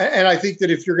 and I think that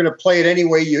if you're going to play it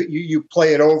anyway, you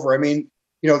play it over. I mean,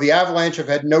 the Avalanche have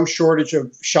had no shortage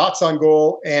of shots on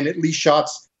goal and at least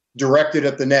shots directed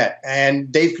at the net,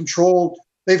 and they've controlled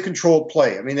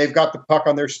play. I mean, they've got the puck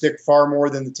on their stick far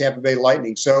more than the Tampa Bay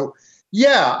Lightning. So,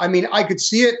 yeah, I mean, I could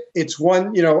see it. It's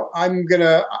one, I'm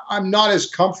not as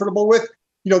comfortable with.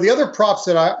 The other props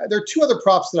there are 2 other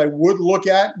props that I would look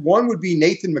at. One would be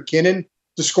Nathan MacKinnon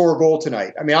to score a goal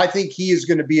tonight. I mean, I think he is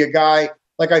going to be a guy,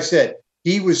 like I said,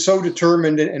 he was so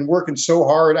determined and working so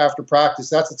hard after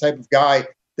practice. That's the type of guy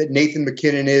that Nathan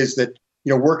MacKinnon is, that,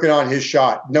 working on his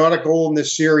shot. Not a goal in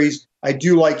this series. I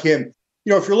do like him.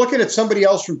 If you're looking at somebody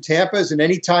else from Tampa as an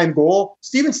anytime goal,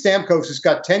 Steven Stamkos has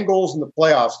got 10 goals in the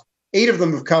playoffs. 8 of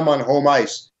them have come on home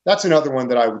ice. That's another one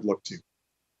that I would look to.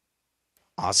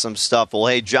 Awesome stuff. Well,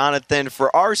 hey, Jonathan,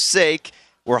 for our sake,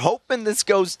 we're hoping this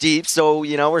goes deep. So,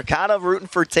 we're kind of rooting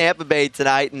for Tampa Bay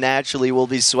tonight, and naturally we'll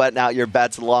be sweating out your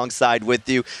bets alongside with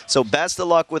you. So best of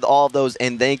luck with all of those,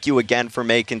 and thank you again for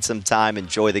making some time.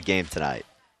 Enjoy the game tonight.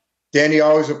 Danny,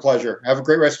 always a pleasure. Have a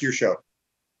great rest of your show.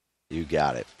 You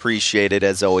got it. Appreciate it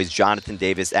as always. Jonathan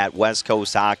Davis at West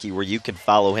Coast Hockey, where you can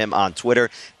follow him on Twitter.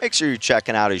 Make sure you're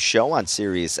checking out his show on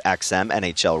Sirius XM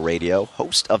NHL Radio,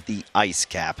 host of the Ice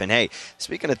Cap. And hey,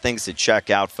 speaking of things to check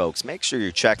out, folks, make sure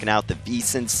you're checking out the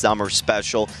VSiN Summer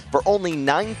Special. For only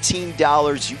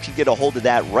 $19, you can get a hold of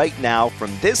that right now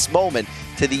from this moment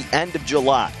to the end of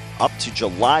July. Up to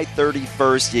July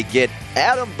 31st, you get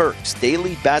Adam Burke's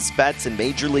daily best bets in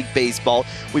Major League Baseball.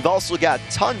 We've also got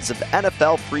tons of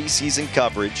NFL preseason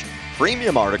coverage,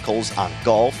 premium articles on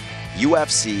golf,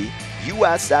 UFC,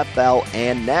 USFL,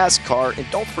 and NASCAR. And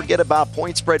don't forget about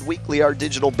Point Spread Weekly, our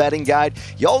digital betting guide.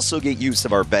 You also get use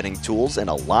of our betting tools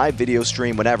and a live video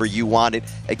stream whenever you want it.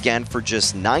 Again, for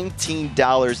just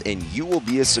 $19, and you will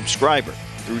be a subscriber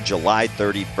through July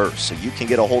 31st. So you can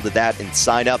get a hold of that and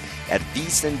sign up at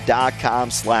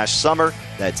vsin.com/summer.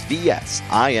 That's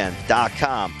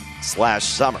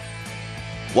VSIN.com/summer.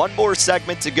 One more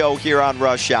segment to go here on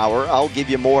Rush Hour. I'll give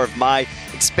you more of my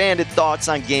expanded thoughts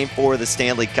on Game 4 of the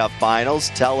Stanley Cup Finals.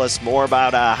 Tell us more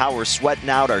about how we're sweating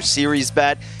out our series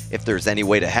bet, if there's any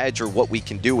way to hedge, or what we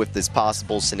can do if this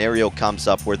possible scenario comes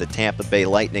up where the Tampa Bay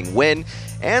Lightning win.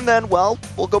 And then, well,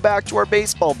 we'll go back to our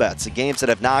baseball bets. The games that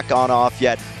have not gone off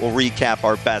yet, we'll recap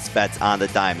our best bets on the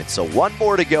diamond. So one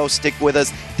more to go. Stick with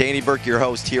us. Danny Burke, your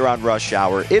host here on Rush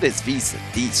Hour. It is VSiN,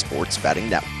 the Sports Betting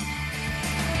Network.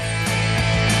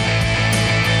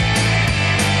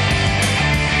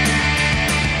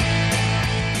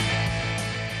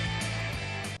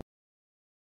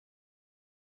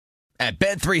 At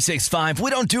Bet365, we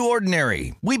don't do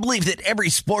ordinary. We believe that every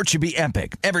sport should be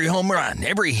epic. Every home run,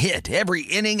 every hit, every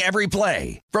inning, every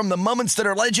play. From the moments that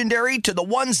are legendary to the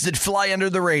ones that fly under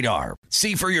the radar.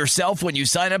 See for yourself when you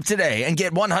sign up today and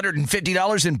get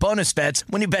 $150 in bonus bets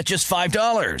when you bet just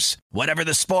 $5. Whatever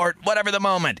the sport, whatever the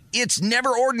moment, it's never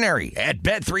ordinary at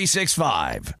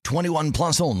Bet365. 21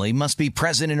 plus only. Must be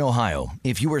present in Ohio.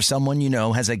 If you or someone you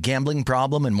know has a gambling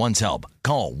problem and wants help,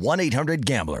 call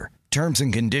 1-800-GAMBLER. Terms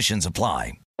and conditions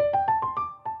apply.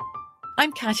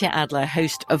 I'm Katya Adler,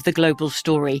 host of The Global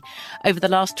Story. Over the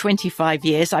last 25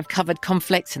 years, I've covered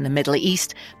conflicts in the Middle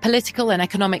East, political and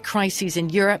economic crises in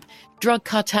Europe, drug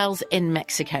cartels in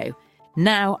Mexico.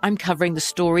 Now I'm covering the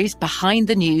stories behind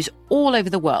the news all over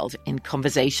the world in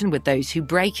conversation with those who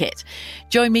break it.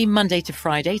 Join me Monday to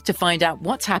Friday to find out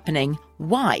what's happening,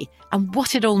 why, and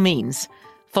what it all means.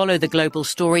 Follow The Global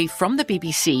Story from the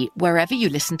BBC wherever you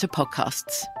listen to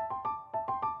podcasts.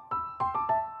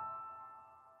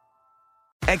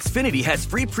 Xfinity has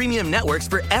free premium networks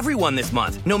for everyone this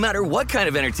month, no matter what kind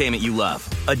of entertainment you love.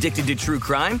 Addicted to true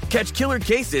crime? Catch killer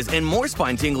cases and more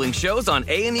spine-tingling shows on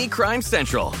A&E Crime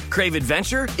Central. Crave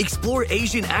adventure? Explore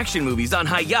Asian action movies on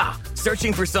Hi-YAH.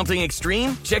 Searching for something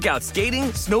extreme? Check out skating,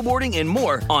 snowboarding, and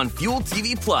more on Fuel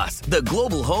TV Plus, the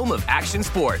global home of action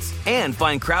sports. And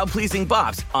find crowd-pleasing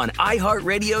bops on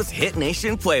iHeartRadio's Hit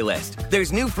Nation playlist.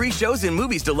 There's new free shows and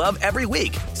movies to love every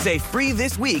week. Say free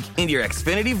this week in your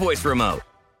Xfinity voice remote.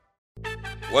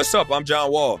 What's up? I'm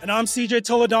John Wall. And I'm CJ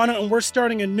Toledano, and we're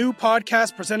starting a new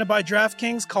podcast presented by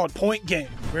DraftKings called Point Game.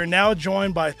 We're now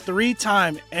joined by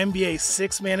three-time NBA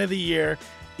Sixth Man of the Year,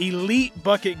 elite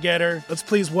bucket getter. Let's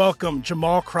please welcome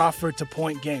Jamal Crawford to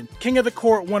Point Game. King of the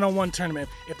Court one-on-one tournament.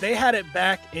 If they had it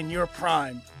back in your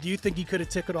prime, do you think you could have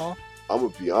took it all? I'm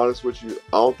going to be honest with you.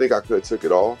 I don't think I could have took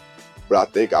it all, but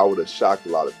I think I would have shocked a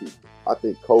lot of people. I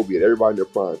think Kobe and everybody in their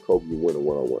prime, Kobe would win a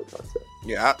one-on-one contest.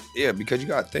 Yeah, because you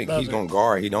got to think, he's going to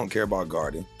guard. He don't care about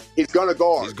guarding. He's going to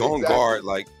guard. He's going to guard.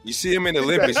 Like, you see him in the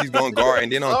Olympics, he's going to guard.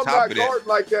 And then on top of that. I'm not guarding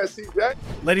like that, CJ.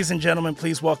 Ladies and gentlemen,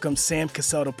 please welcome Sam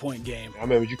Cassell to Point Game. I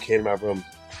remember you came in my room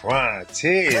crying,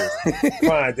 tears,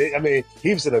 crying. I mean,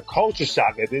 he was in a culture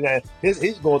shock. And then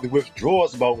he's going through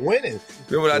withdrawals about winning.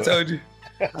 Remember what I told you?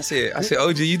 I said,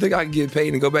 OG, you think I can get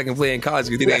paid and go back and play in college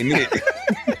because it ain't it?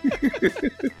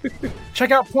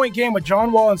 Check out Point Game with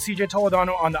John Wall and CJ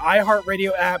Toledano on the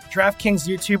iHeartRadio app, DraftKings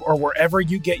YouTube, or wherever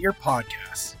you get your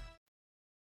podcasts.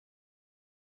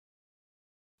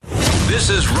 This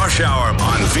is Rush Hour on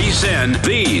VSiN,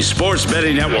 the Sports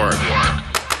Betting Network.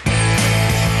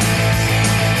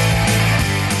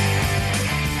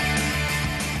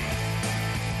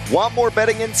 Want more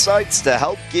betting insights to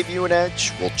help give you an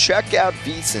edge? Well, check out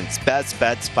VSiN's Best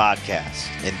Bets podcast.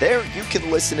 And there you can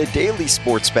listen to daily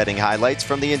sports betting highlights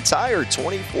from the entire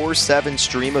 24/7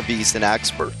 stream of VSiN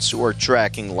experts who are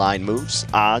tracking line moves,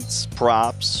 odds,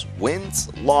 props,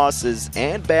 wins, losses,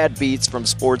 and bad beats from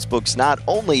sportsbooks not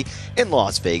only in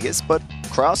Las Vegas, but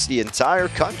across the entire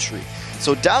country.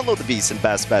 So download the VSiN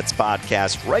Best Bets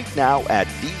podcast right now at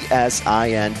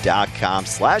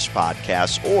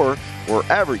vsin.com/podcast or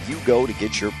wherever you go to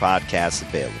get your podcasts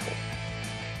available.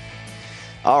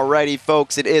 Alrighty,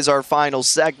 folks, it is our final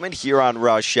segment here on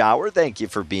Rush Hour. Thank you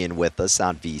for being with us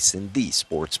on VSiN, the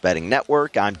Sports Betting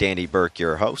Network. I'm Danny Burke,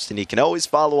 your host, and you can always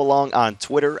follow along on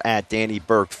Twitter at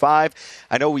DannyBurke5.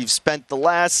 I know we've spent the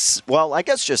last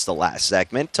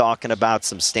segment talking about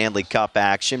some Stanley Cup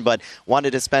action, but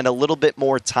wanted to spend a little bit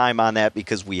more time on that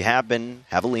because we have been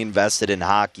heavily invested in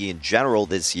hockey in general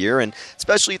this year, and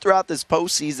especially throughout this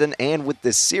postseason and with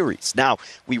this series. Now,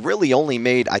 we really only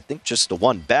made, I think, just the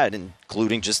one bet,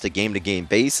 including just a game-to-game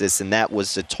basis, and that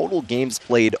was the total games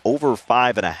played over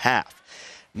 5.5.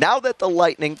 Now that the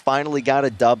Lightning finally got a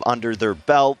dub under their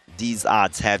belt, these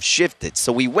odds have shifted.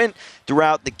 So we went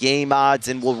throughout the game odds,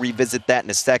 and we'll revisit that in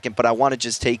a second, but I want to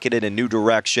just take it in a new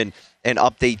direction and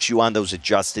update you on those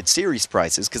adjusted series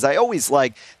prices, because I always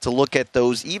like to look at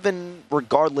those, even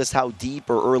regardless how deep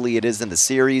or early it is in the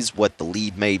series, what the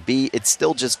lead may be. It's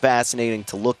still just fascinating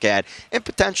to look at and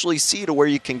potentially see to where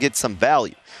you can get some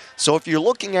value. So if you're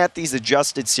looking at these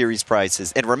adjusted series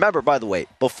prices, and remember, by the way,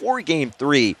 before Game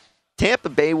 3, Tampa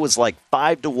Bay was like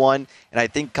 5-1, and I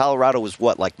think Colorado was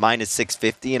like minus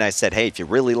 650. And I said, hey, if you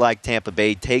really like Tampa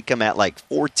Bay, take them at like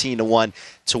 14-1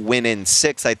 to win in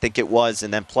 6, I think it was,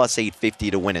 and then plus 850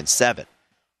 to win in 7.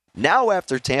 Now,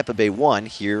 after Tampa Bay won,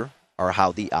 here are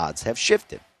how the odds have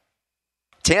shifted.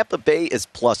 Tampa Bay is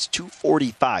plus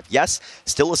 245. Yes,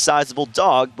 still a sizable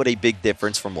dog, but a big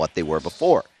difference from what they were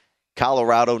before.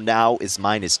 Colorado now is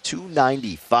minus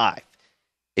 295.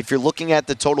 If you're looking at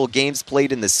the total games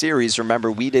played in the series,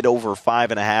 remember we did over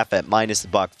 5.5 at minus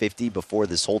 $1.50 before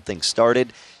this whole thing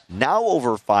started. Now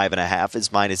over 5.5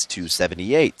 is minus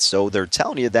 278. So they're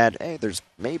telling you that, hey, there's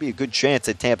maybe a good chance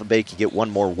that Tampa Bay could get one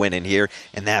more win in here,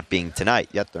 and that being tonight.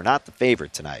 Yet they're not the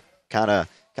favorite tonight. Kind of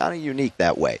unique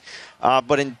that way.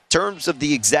 But in terms of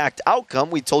the exact outcome,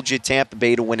 we told you Tampa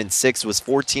Bay to win in 6 was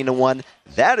 14-1.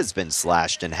 That has been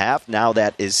slashed in half. Now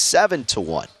that is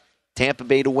 7-1. Tampa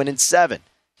Bay to win in 7.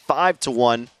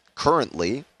 5-1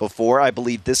 currently. Before, I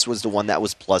believe this was the one that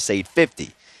was plus 850.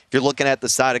 If you're looking at the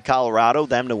side of Colorado,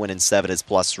 them to win in 7 is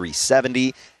plus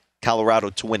 370. Colorado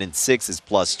to win in 6 is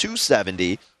plus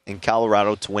 270. and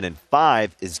Colorado to win in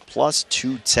 5 is plus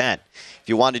 210. If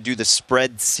you want to do the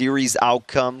spread series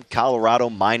outcome, Colorado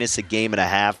minus a game and a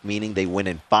half, meaning they win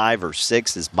in 5 or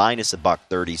 6, is minus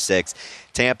 $1.36.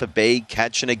 Tampa Bay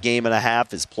catching a game and a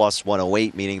half is plus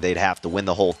 108, meaning they'd have to win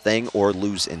the whole thing or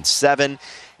lose in 7.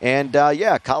 And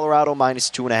Colorado minus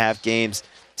 2.5 games.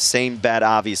 Same bet,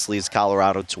 obviously, as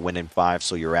Colorado to win in 5,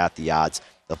 so you're at the odds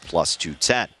of plus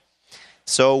 210.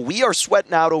 So we are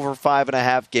sweating out over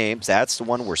 5.5 games. That's the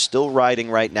one we're still riding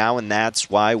right now, and that's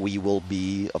why we will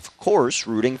be, of course,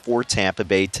 rooting for Tampa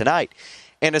Bay tonight.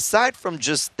 And aside from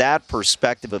just that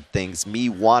perspective of things, me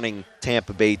wanting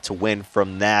Tampa Bay to win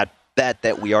from that bet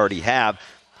that we already have,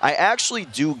 I actually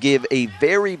do give a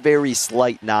very, very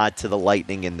slight nod to the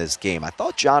Lightning in this game. I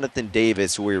thought Jonathan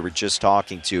Davis, who we were just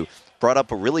talking to, brought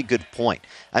up a really good point.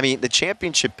 I mean, the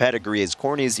championship pedigree, as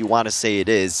corny as you want to say it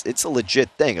is, it's a legit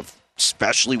thing,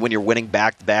 especially when you're winning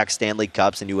back-to-back Stanley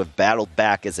Cups and you have battled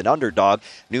back as an underdog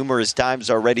numerous times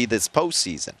already this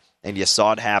postseason. And you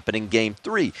saw it happen in Game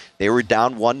 3. They were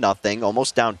down 1-0,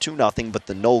 almost down 2-0, but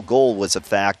the no goal was a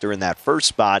factor in that first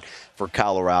spot for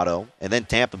Colorado. And then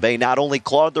Tampa Bay not only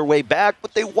clawed their way back,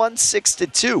 but they won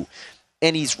 6-2.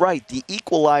 And he's right. The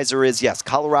equalizer is, yes,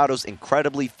 Colorado's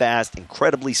incredibly fast,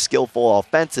 incredibly skillful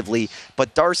offensively,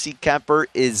 but Darcy Kuemper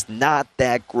is not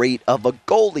that great of a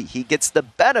goalie. He gets the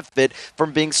benefit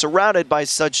from being surrounded by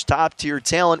such top-tier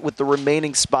talent with the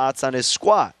remaining spots on his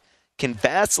squad. Can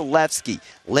Vasilevsky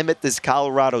limit this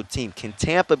Colorado team? Can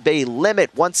Tampa Bay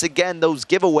limit, once again, those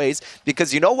giveaways?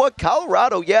 Because you know what?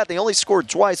 Colorado, they only scored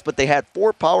twice, but they had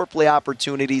 4 power play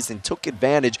opportunities and took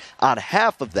advantage on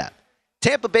half of them.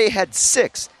 Tampa Bay had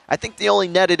 6. I think they only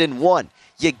netted in 1.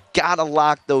 You got to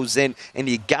lock those in, and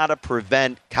you got to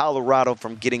prevent Colorado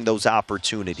from getting those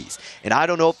opportunities. And I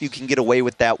don't know if you can get away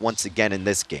with that once again in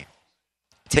this game.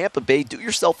 Tampa Bay, do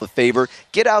yourself a favor.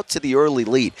 Get out to the early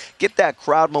lead. Get that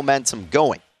crowd momentum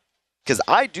going. Because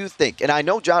I do think, and I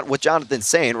know what Jonathan's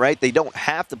saying, right? They don't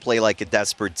have to play like a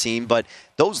desperate team, but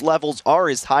those levels are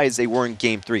as high as they were in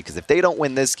Game 3. Because if they don't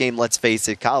win this game, let's face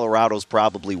it, Colorado's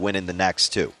probably winning the next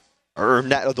 2. Or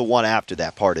the one after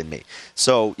that, pardon me.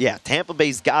 So, Tampa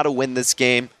Bay's got to win this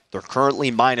game. They're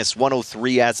currently minus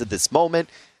 103 as of this moment.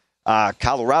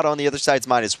 Colorado on the other side is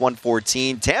minus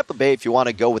 114. Tampa Bay, if you want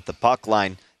to go with the puck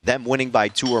line, them winning by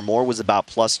 2 or more was about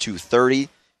plus 230. If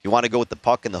you want to go with the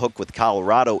puck and the hook with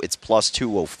Colorado, it's plus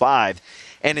 205.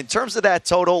 And in terms of that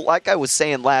total, like I was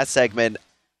saying last segment,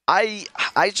 I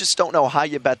just don't know how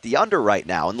you bet the under right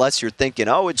now, unless you're thinking,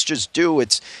 it's just due.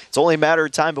 It's only a matter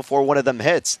of time before one of them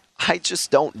hits. I just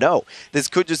don't know. This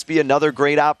could just be another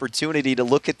great opportunity to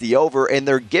look at the over, and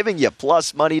they're giving you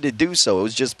plus money to do so. It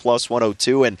was just plus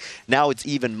 102, and now it's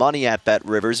even money at Bet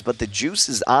Rivers, but the juice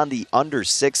is on the under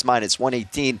 6 minus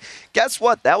 118. Guess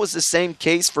what? That was the same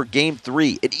case for Game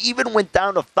 3. It even went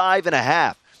down to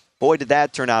 5.5. Boy, did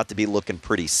that turn out to be looking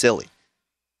pretty silly.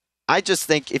 I just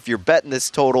think if you're betting this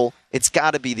total, it's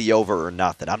got to be the over or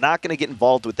nothing. I'm not going to get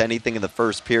involved with anything in the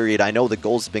first period. I know the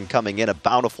goals have been coming in a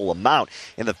bountiful amount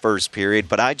in the first period,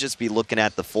 but I'd just be looking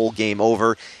at the full game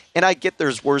over. And I get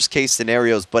there's worst-case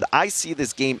scenarios, but I see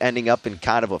this game ending up in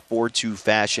kind of a 4-2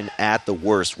 fashion at the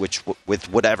worst, with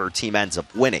whatever team ends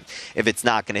up winning. If it's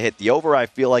not going to hit the over, I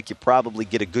feel like you probably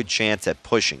get a good chance at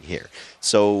pushing here.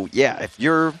 So, if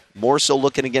you're more so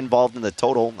looking to get involved in the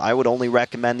total, I would only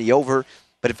recommend the over.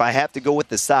 But if I have to go with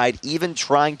the side, even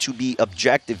trying to be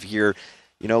objective here,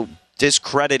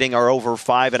 discrediting our over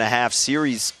 5.5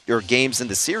 series or games in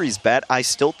the series bet, I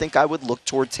still think I would look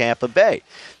toward Tampa Bay.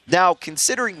 Now,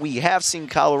 considering we have seen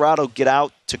Colorado get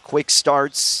out to quick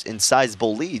starts and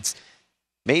sizable leads,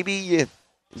 maybe you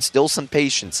instill some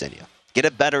patience in you. Get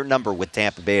a better number with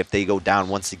Tampa Bay if they go down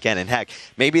once again. And heck,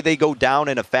 maybe they go down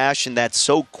in a fashion that's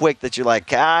so quick that you're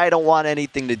like, I don't want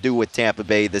anything to do with Tampa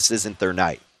Bay. This isn't their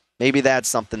night. Maybe that's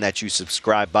something that you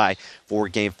subscribe by for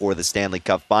Game 4 of the Stanley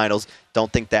Cup Finals.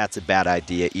 Don't think that's a bad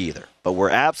idea either. But we're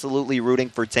absolutely rooting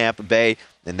for Tampa Bay,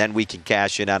 and then we can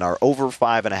cash in on our over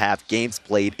 5.5 games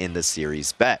played in the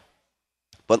series bet.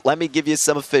 But let me give you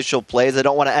some official plays. I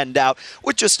don't want to end out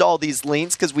with just all these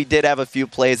leans because we did have a few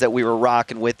plays that we were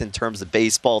rocking with in terms of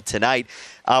baseball tonight.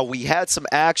 We had some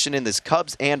action in this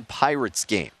Cubs and Pirates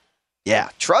game. Yeah,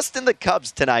 trust in the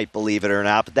Cubs tonight, believe it or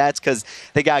not, but that's because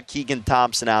they got Keegan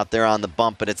Thompson out there on the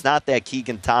bump, and it's not that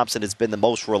Keegan Thompson has been the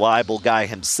most reliable guy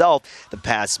himself the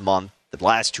past month. The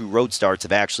last 2 road starts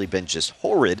have actually been just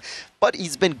horrid, but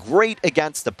he's been great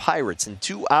against the Pirates. In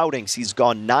 2 outings, he's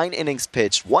gone 9 innings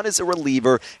pitched, 1 as a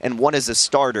reliever and 1 as a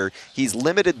starter. He's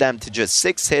limited them to just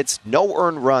 6 hits, no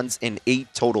earned runs, and 8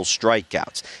 total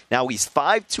strikeouts. Now, he's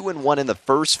 5-2-1 in the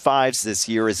first 5s this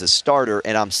year as a starter,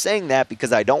 and I'm saying that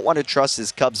because I don't want to trust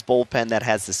his Cubs bullpen that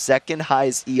has the second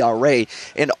highest ERA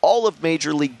in all of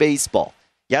Major League Baseball.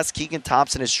 Yes, Keegan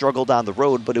Thompson has struggled on the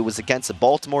road, but it was against a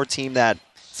Baltimore team that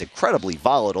is incredibly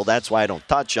volatile. That's why I don't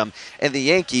touch them. And the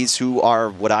Yankees, who are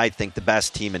what I think the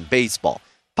best team in baseball.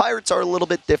 Pirates are a little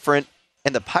bit different.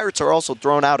 And the Pirates are also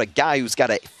throwing out a guy who's got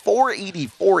a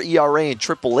 4.84 ERA in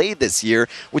AAA this year,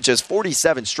 which has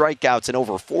 47 strikeouts and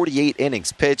over 48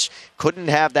 innings pitched. Couldn't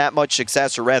have that much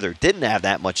success, or rather didn't have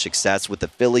that much success with the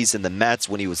Phillies and the Mets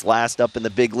when he was last up in the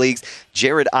big leagues.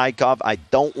 Jared Eichhoff, I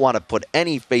don't want to put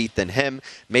any faith in him.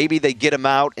 Maybe they get him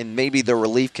out and maybe the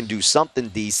relief can do something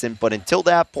decent. But until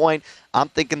that point, I'm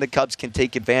thinking the Cubs can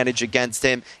take advantage against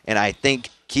him. And I think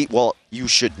you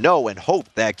should know and hope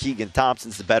that Keegan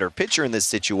Thompson's the better pitcher in this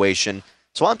situation.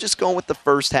 So I'm just going with the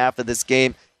first half of this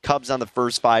game. Cubs on the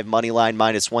first 5 money line,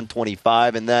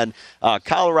 -125. And then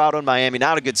Colorado and Miami,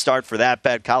 not a good start for that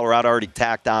bet. Colorado already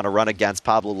tacked on a run against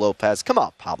Pablo Lopez. Come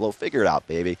on, Pablo, figure it out,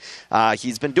 baby.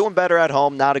 He's been doing better at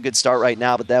home. Not a good start right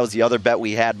now, but that was the other bet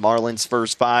we had, Marlins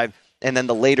first 5. And then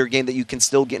the later game that you can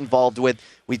still get involved with,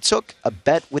 we took a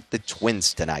bet with the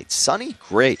Twins tonight. Sonny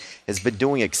Gray has been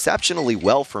doing exceptionally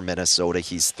well for Minnesota.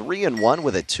 He's 3-1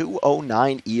 with a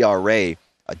 2.09 ERA,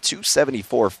 a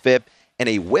 2.74 FIP, and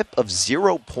a whip of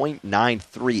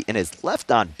 0.93, and his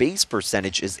left-on-base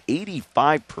percentage is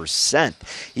 85%.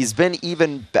 He's been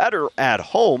even better at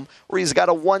home, where he's got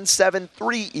a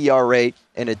 1.73 ERA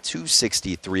and a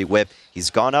 2.63 whip.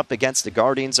 He's gone up against the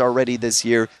Guardians already this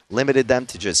year, limited them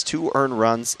to just 2 earned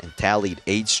runs, and tallied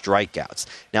 8 strikeouts.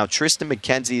 Now, Tristan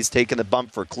McKenzie has taken the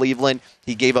bump for Cleveland.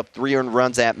 He gave up 3 earned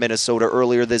runs at Minnesota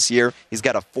earlier this year. He's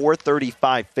got a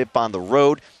 4.35 FIP on the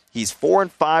road. He's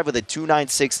 4-5 with a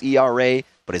 2.96 ERA,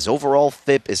 but his overall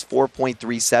FIP is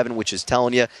 4.37, which is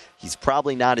telling you he's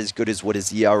probably not as good as what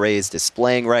his ERA is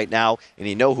displaying right now. And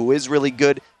you know who is really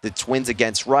good? The Twins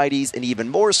against righties, and even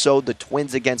more so, the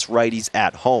Twins against righties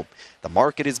at home. The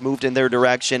market has moved in their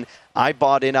direction. I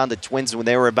bought in on the Twins when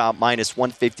they were about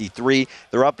 -153.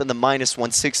 They're up in the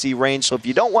 -160 range. So if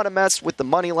you don't want to mess with the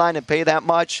money line and pay that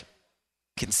much,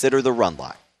 consider the run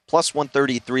line.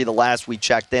 +133 the last we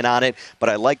checked in on it, but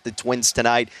I like the Twins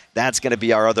tonight. That's going to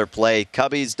be our other play.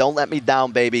 Cubbies, don't let me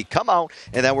down, baby. Come on.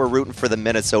 And then we're rooting for the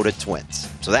Minnesota Twins.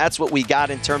 So that's what we got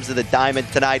in terms of the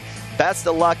diamond tonight. Best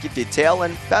of luck if you tail,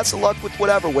 and best of luck with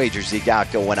whatever wagers you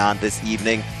got going on this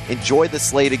evening. Enjoy the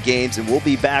slate of games, and we'll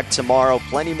be back tomorrow.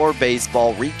 Plenty more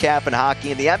baseball, recapping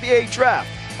hockey, and the NBA draft.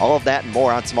 All of that and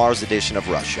more on tomorrow's edition of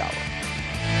Rush Hour.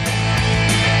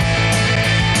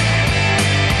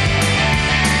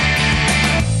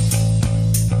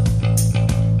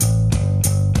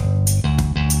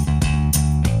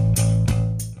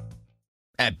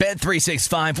 At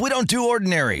Bet365, we don't do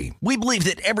ordinary. We believe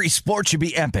that every sport should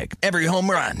be epic. Every home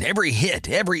run, every hit,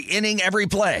 every inning, every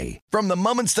play. From the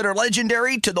moments that are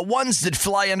legendary to the ones that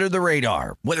fly under the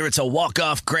radar. Whether it's a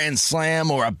walk-off grand slam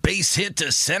or a base hit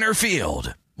to center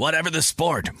field. Whatever the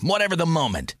sport, whatever the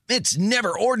moment. It's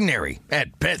never ordinary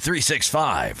at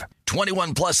Bet365.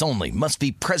 21 plus only. Must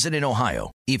be present in Ohio.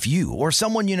 If you or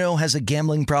someone you know has a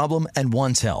gambling problem and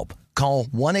wants help, call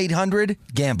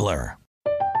 1-800-GAMBLER.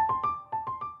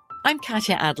 I'm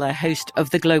Katya Adler, host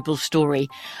of The Global Story.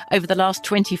 Over the last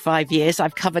 25 years,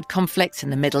 I've covered conflicts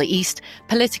in the Middle East,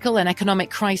 political and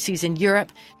economic crises in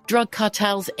Europe, drug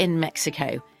cartels in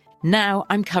Mexico. Now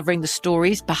I'm covering the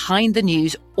stories behind the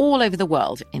news all over the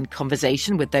world in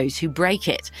conversation with those who break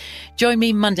it. Join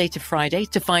me Monday to Friday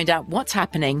to find out what's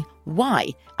happening, why,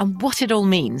 and what it all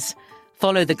means.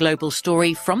 Follow The Global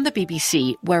Story from the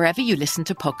BBC wherever you listen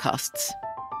to podcasts.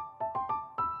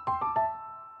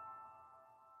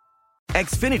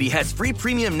 Xfinity has free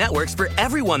premium networks for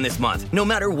everyone this month, no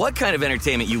matter what kind of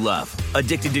entertainment you love.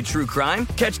 Addicted to true crime?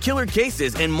 Catch killer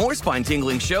cases and more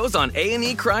spine-tingling shows on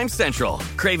A&E Crime Central.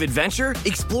 Crave adventure?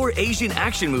 Explore Asian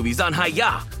action movies on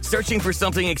Hi-YAH. Searching for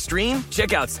something extreme?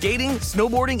 Check out skating,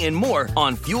 snowboarding, and more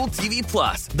on Fuel TV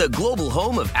Plus, the global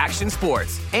home of action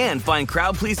sports. And find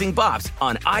crowd-pleasing bops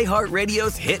on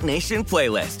iHeartRadio's Hit Nation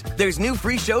playlist. There's new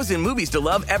free shows and movies to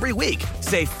love every week.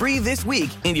 Say free this week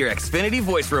in your Xfinity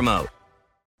voice remote.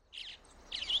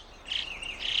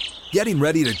 Getting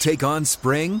ready to take on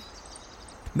spring?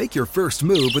 Make your first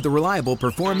move with the reliable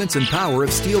performance and power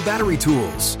of Steel battery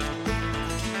tools.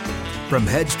 From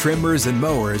hedge trimmers and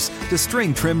mowers to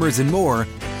string trimmers and more,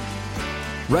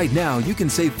 Right now, you can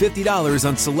save $50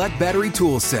 on select battery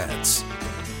tool sets.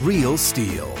 Real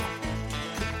STIHL.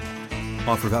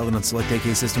 Offer valid on select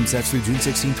AK system sets through June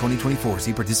 16, 2024.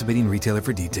 See participating retailer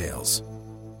for details.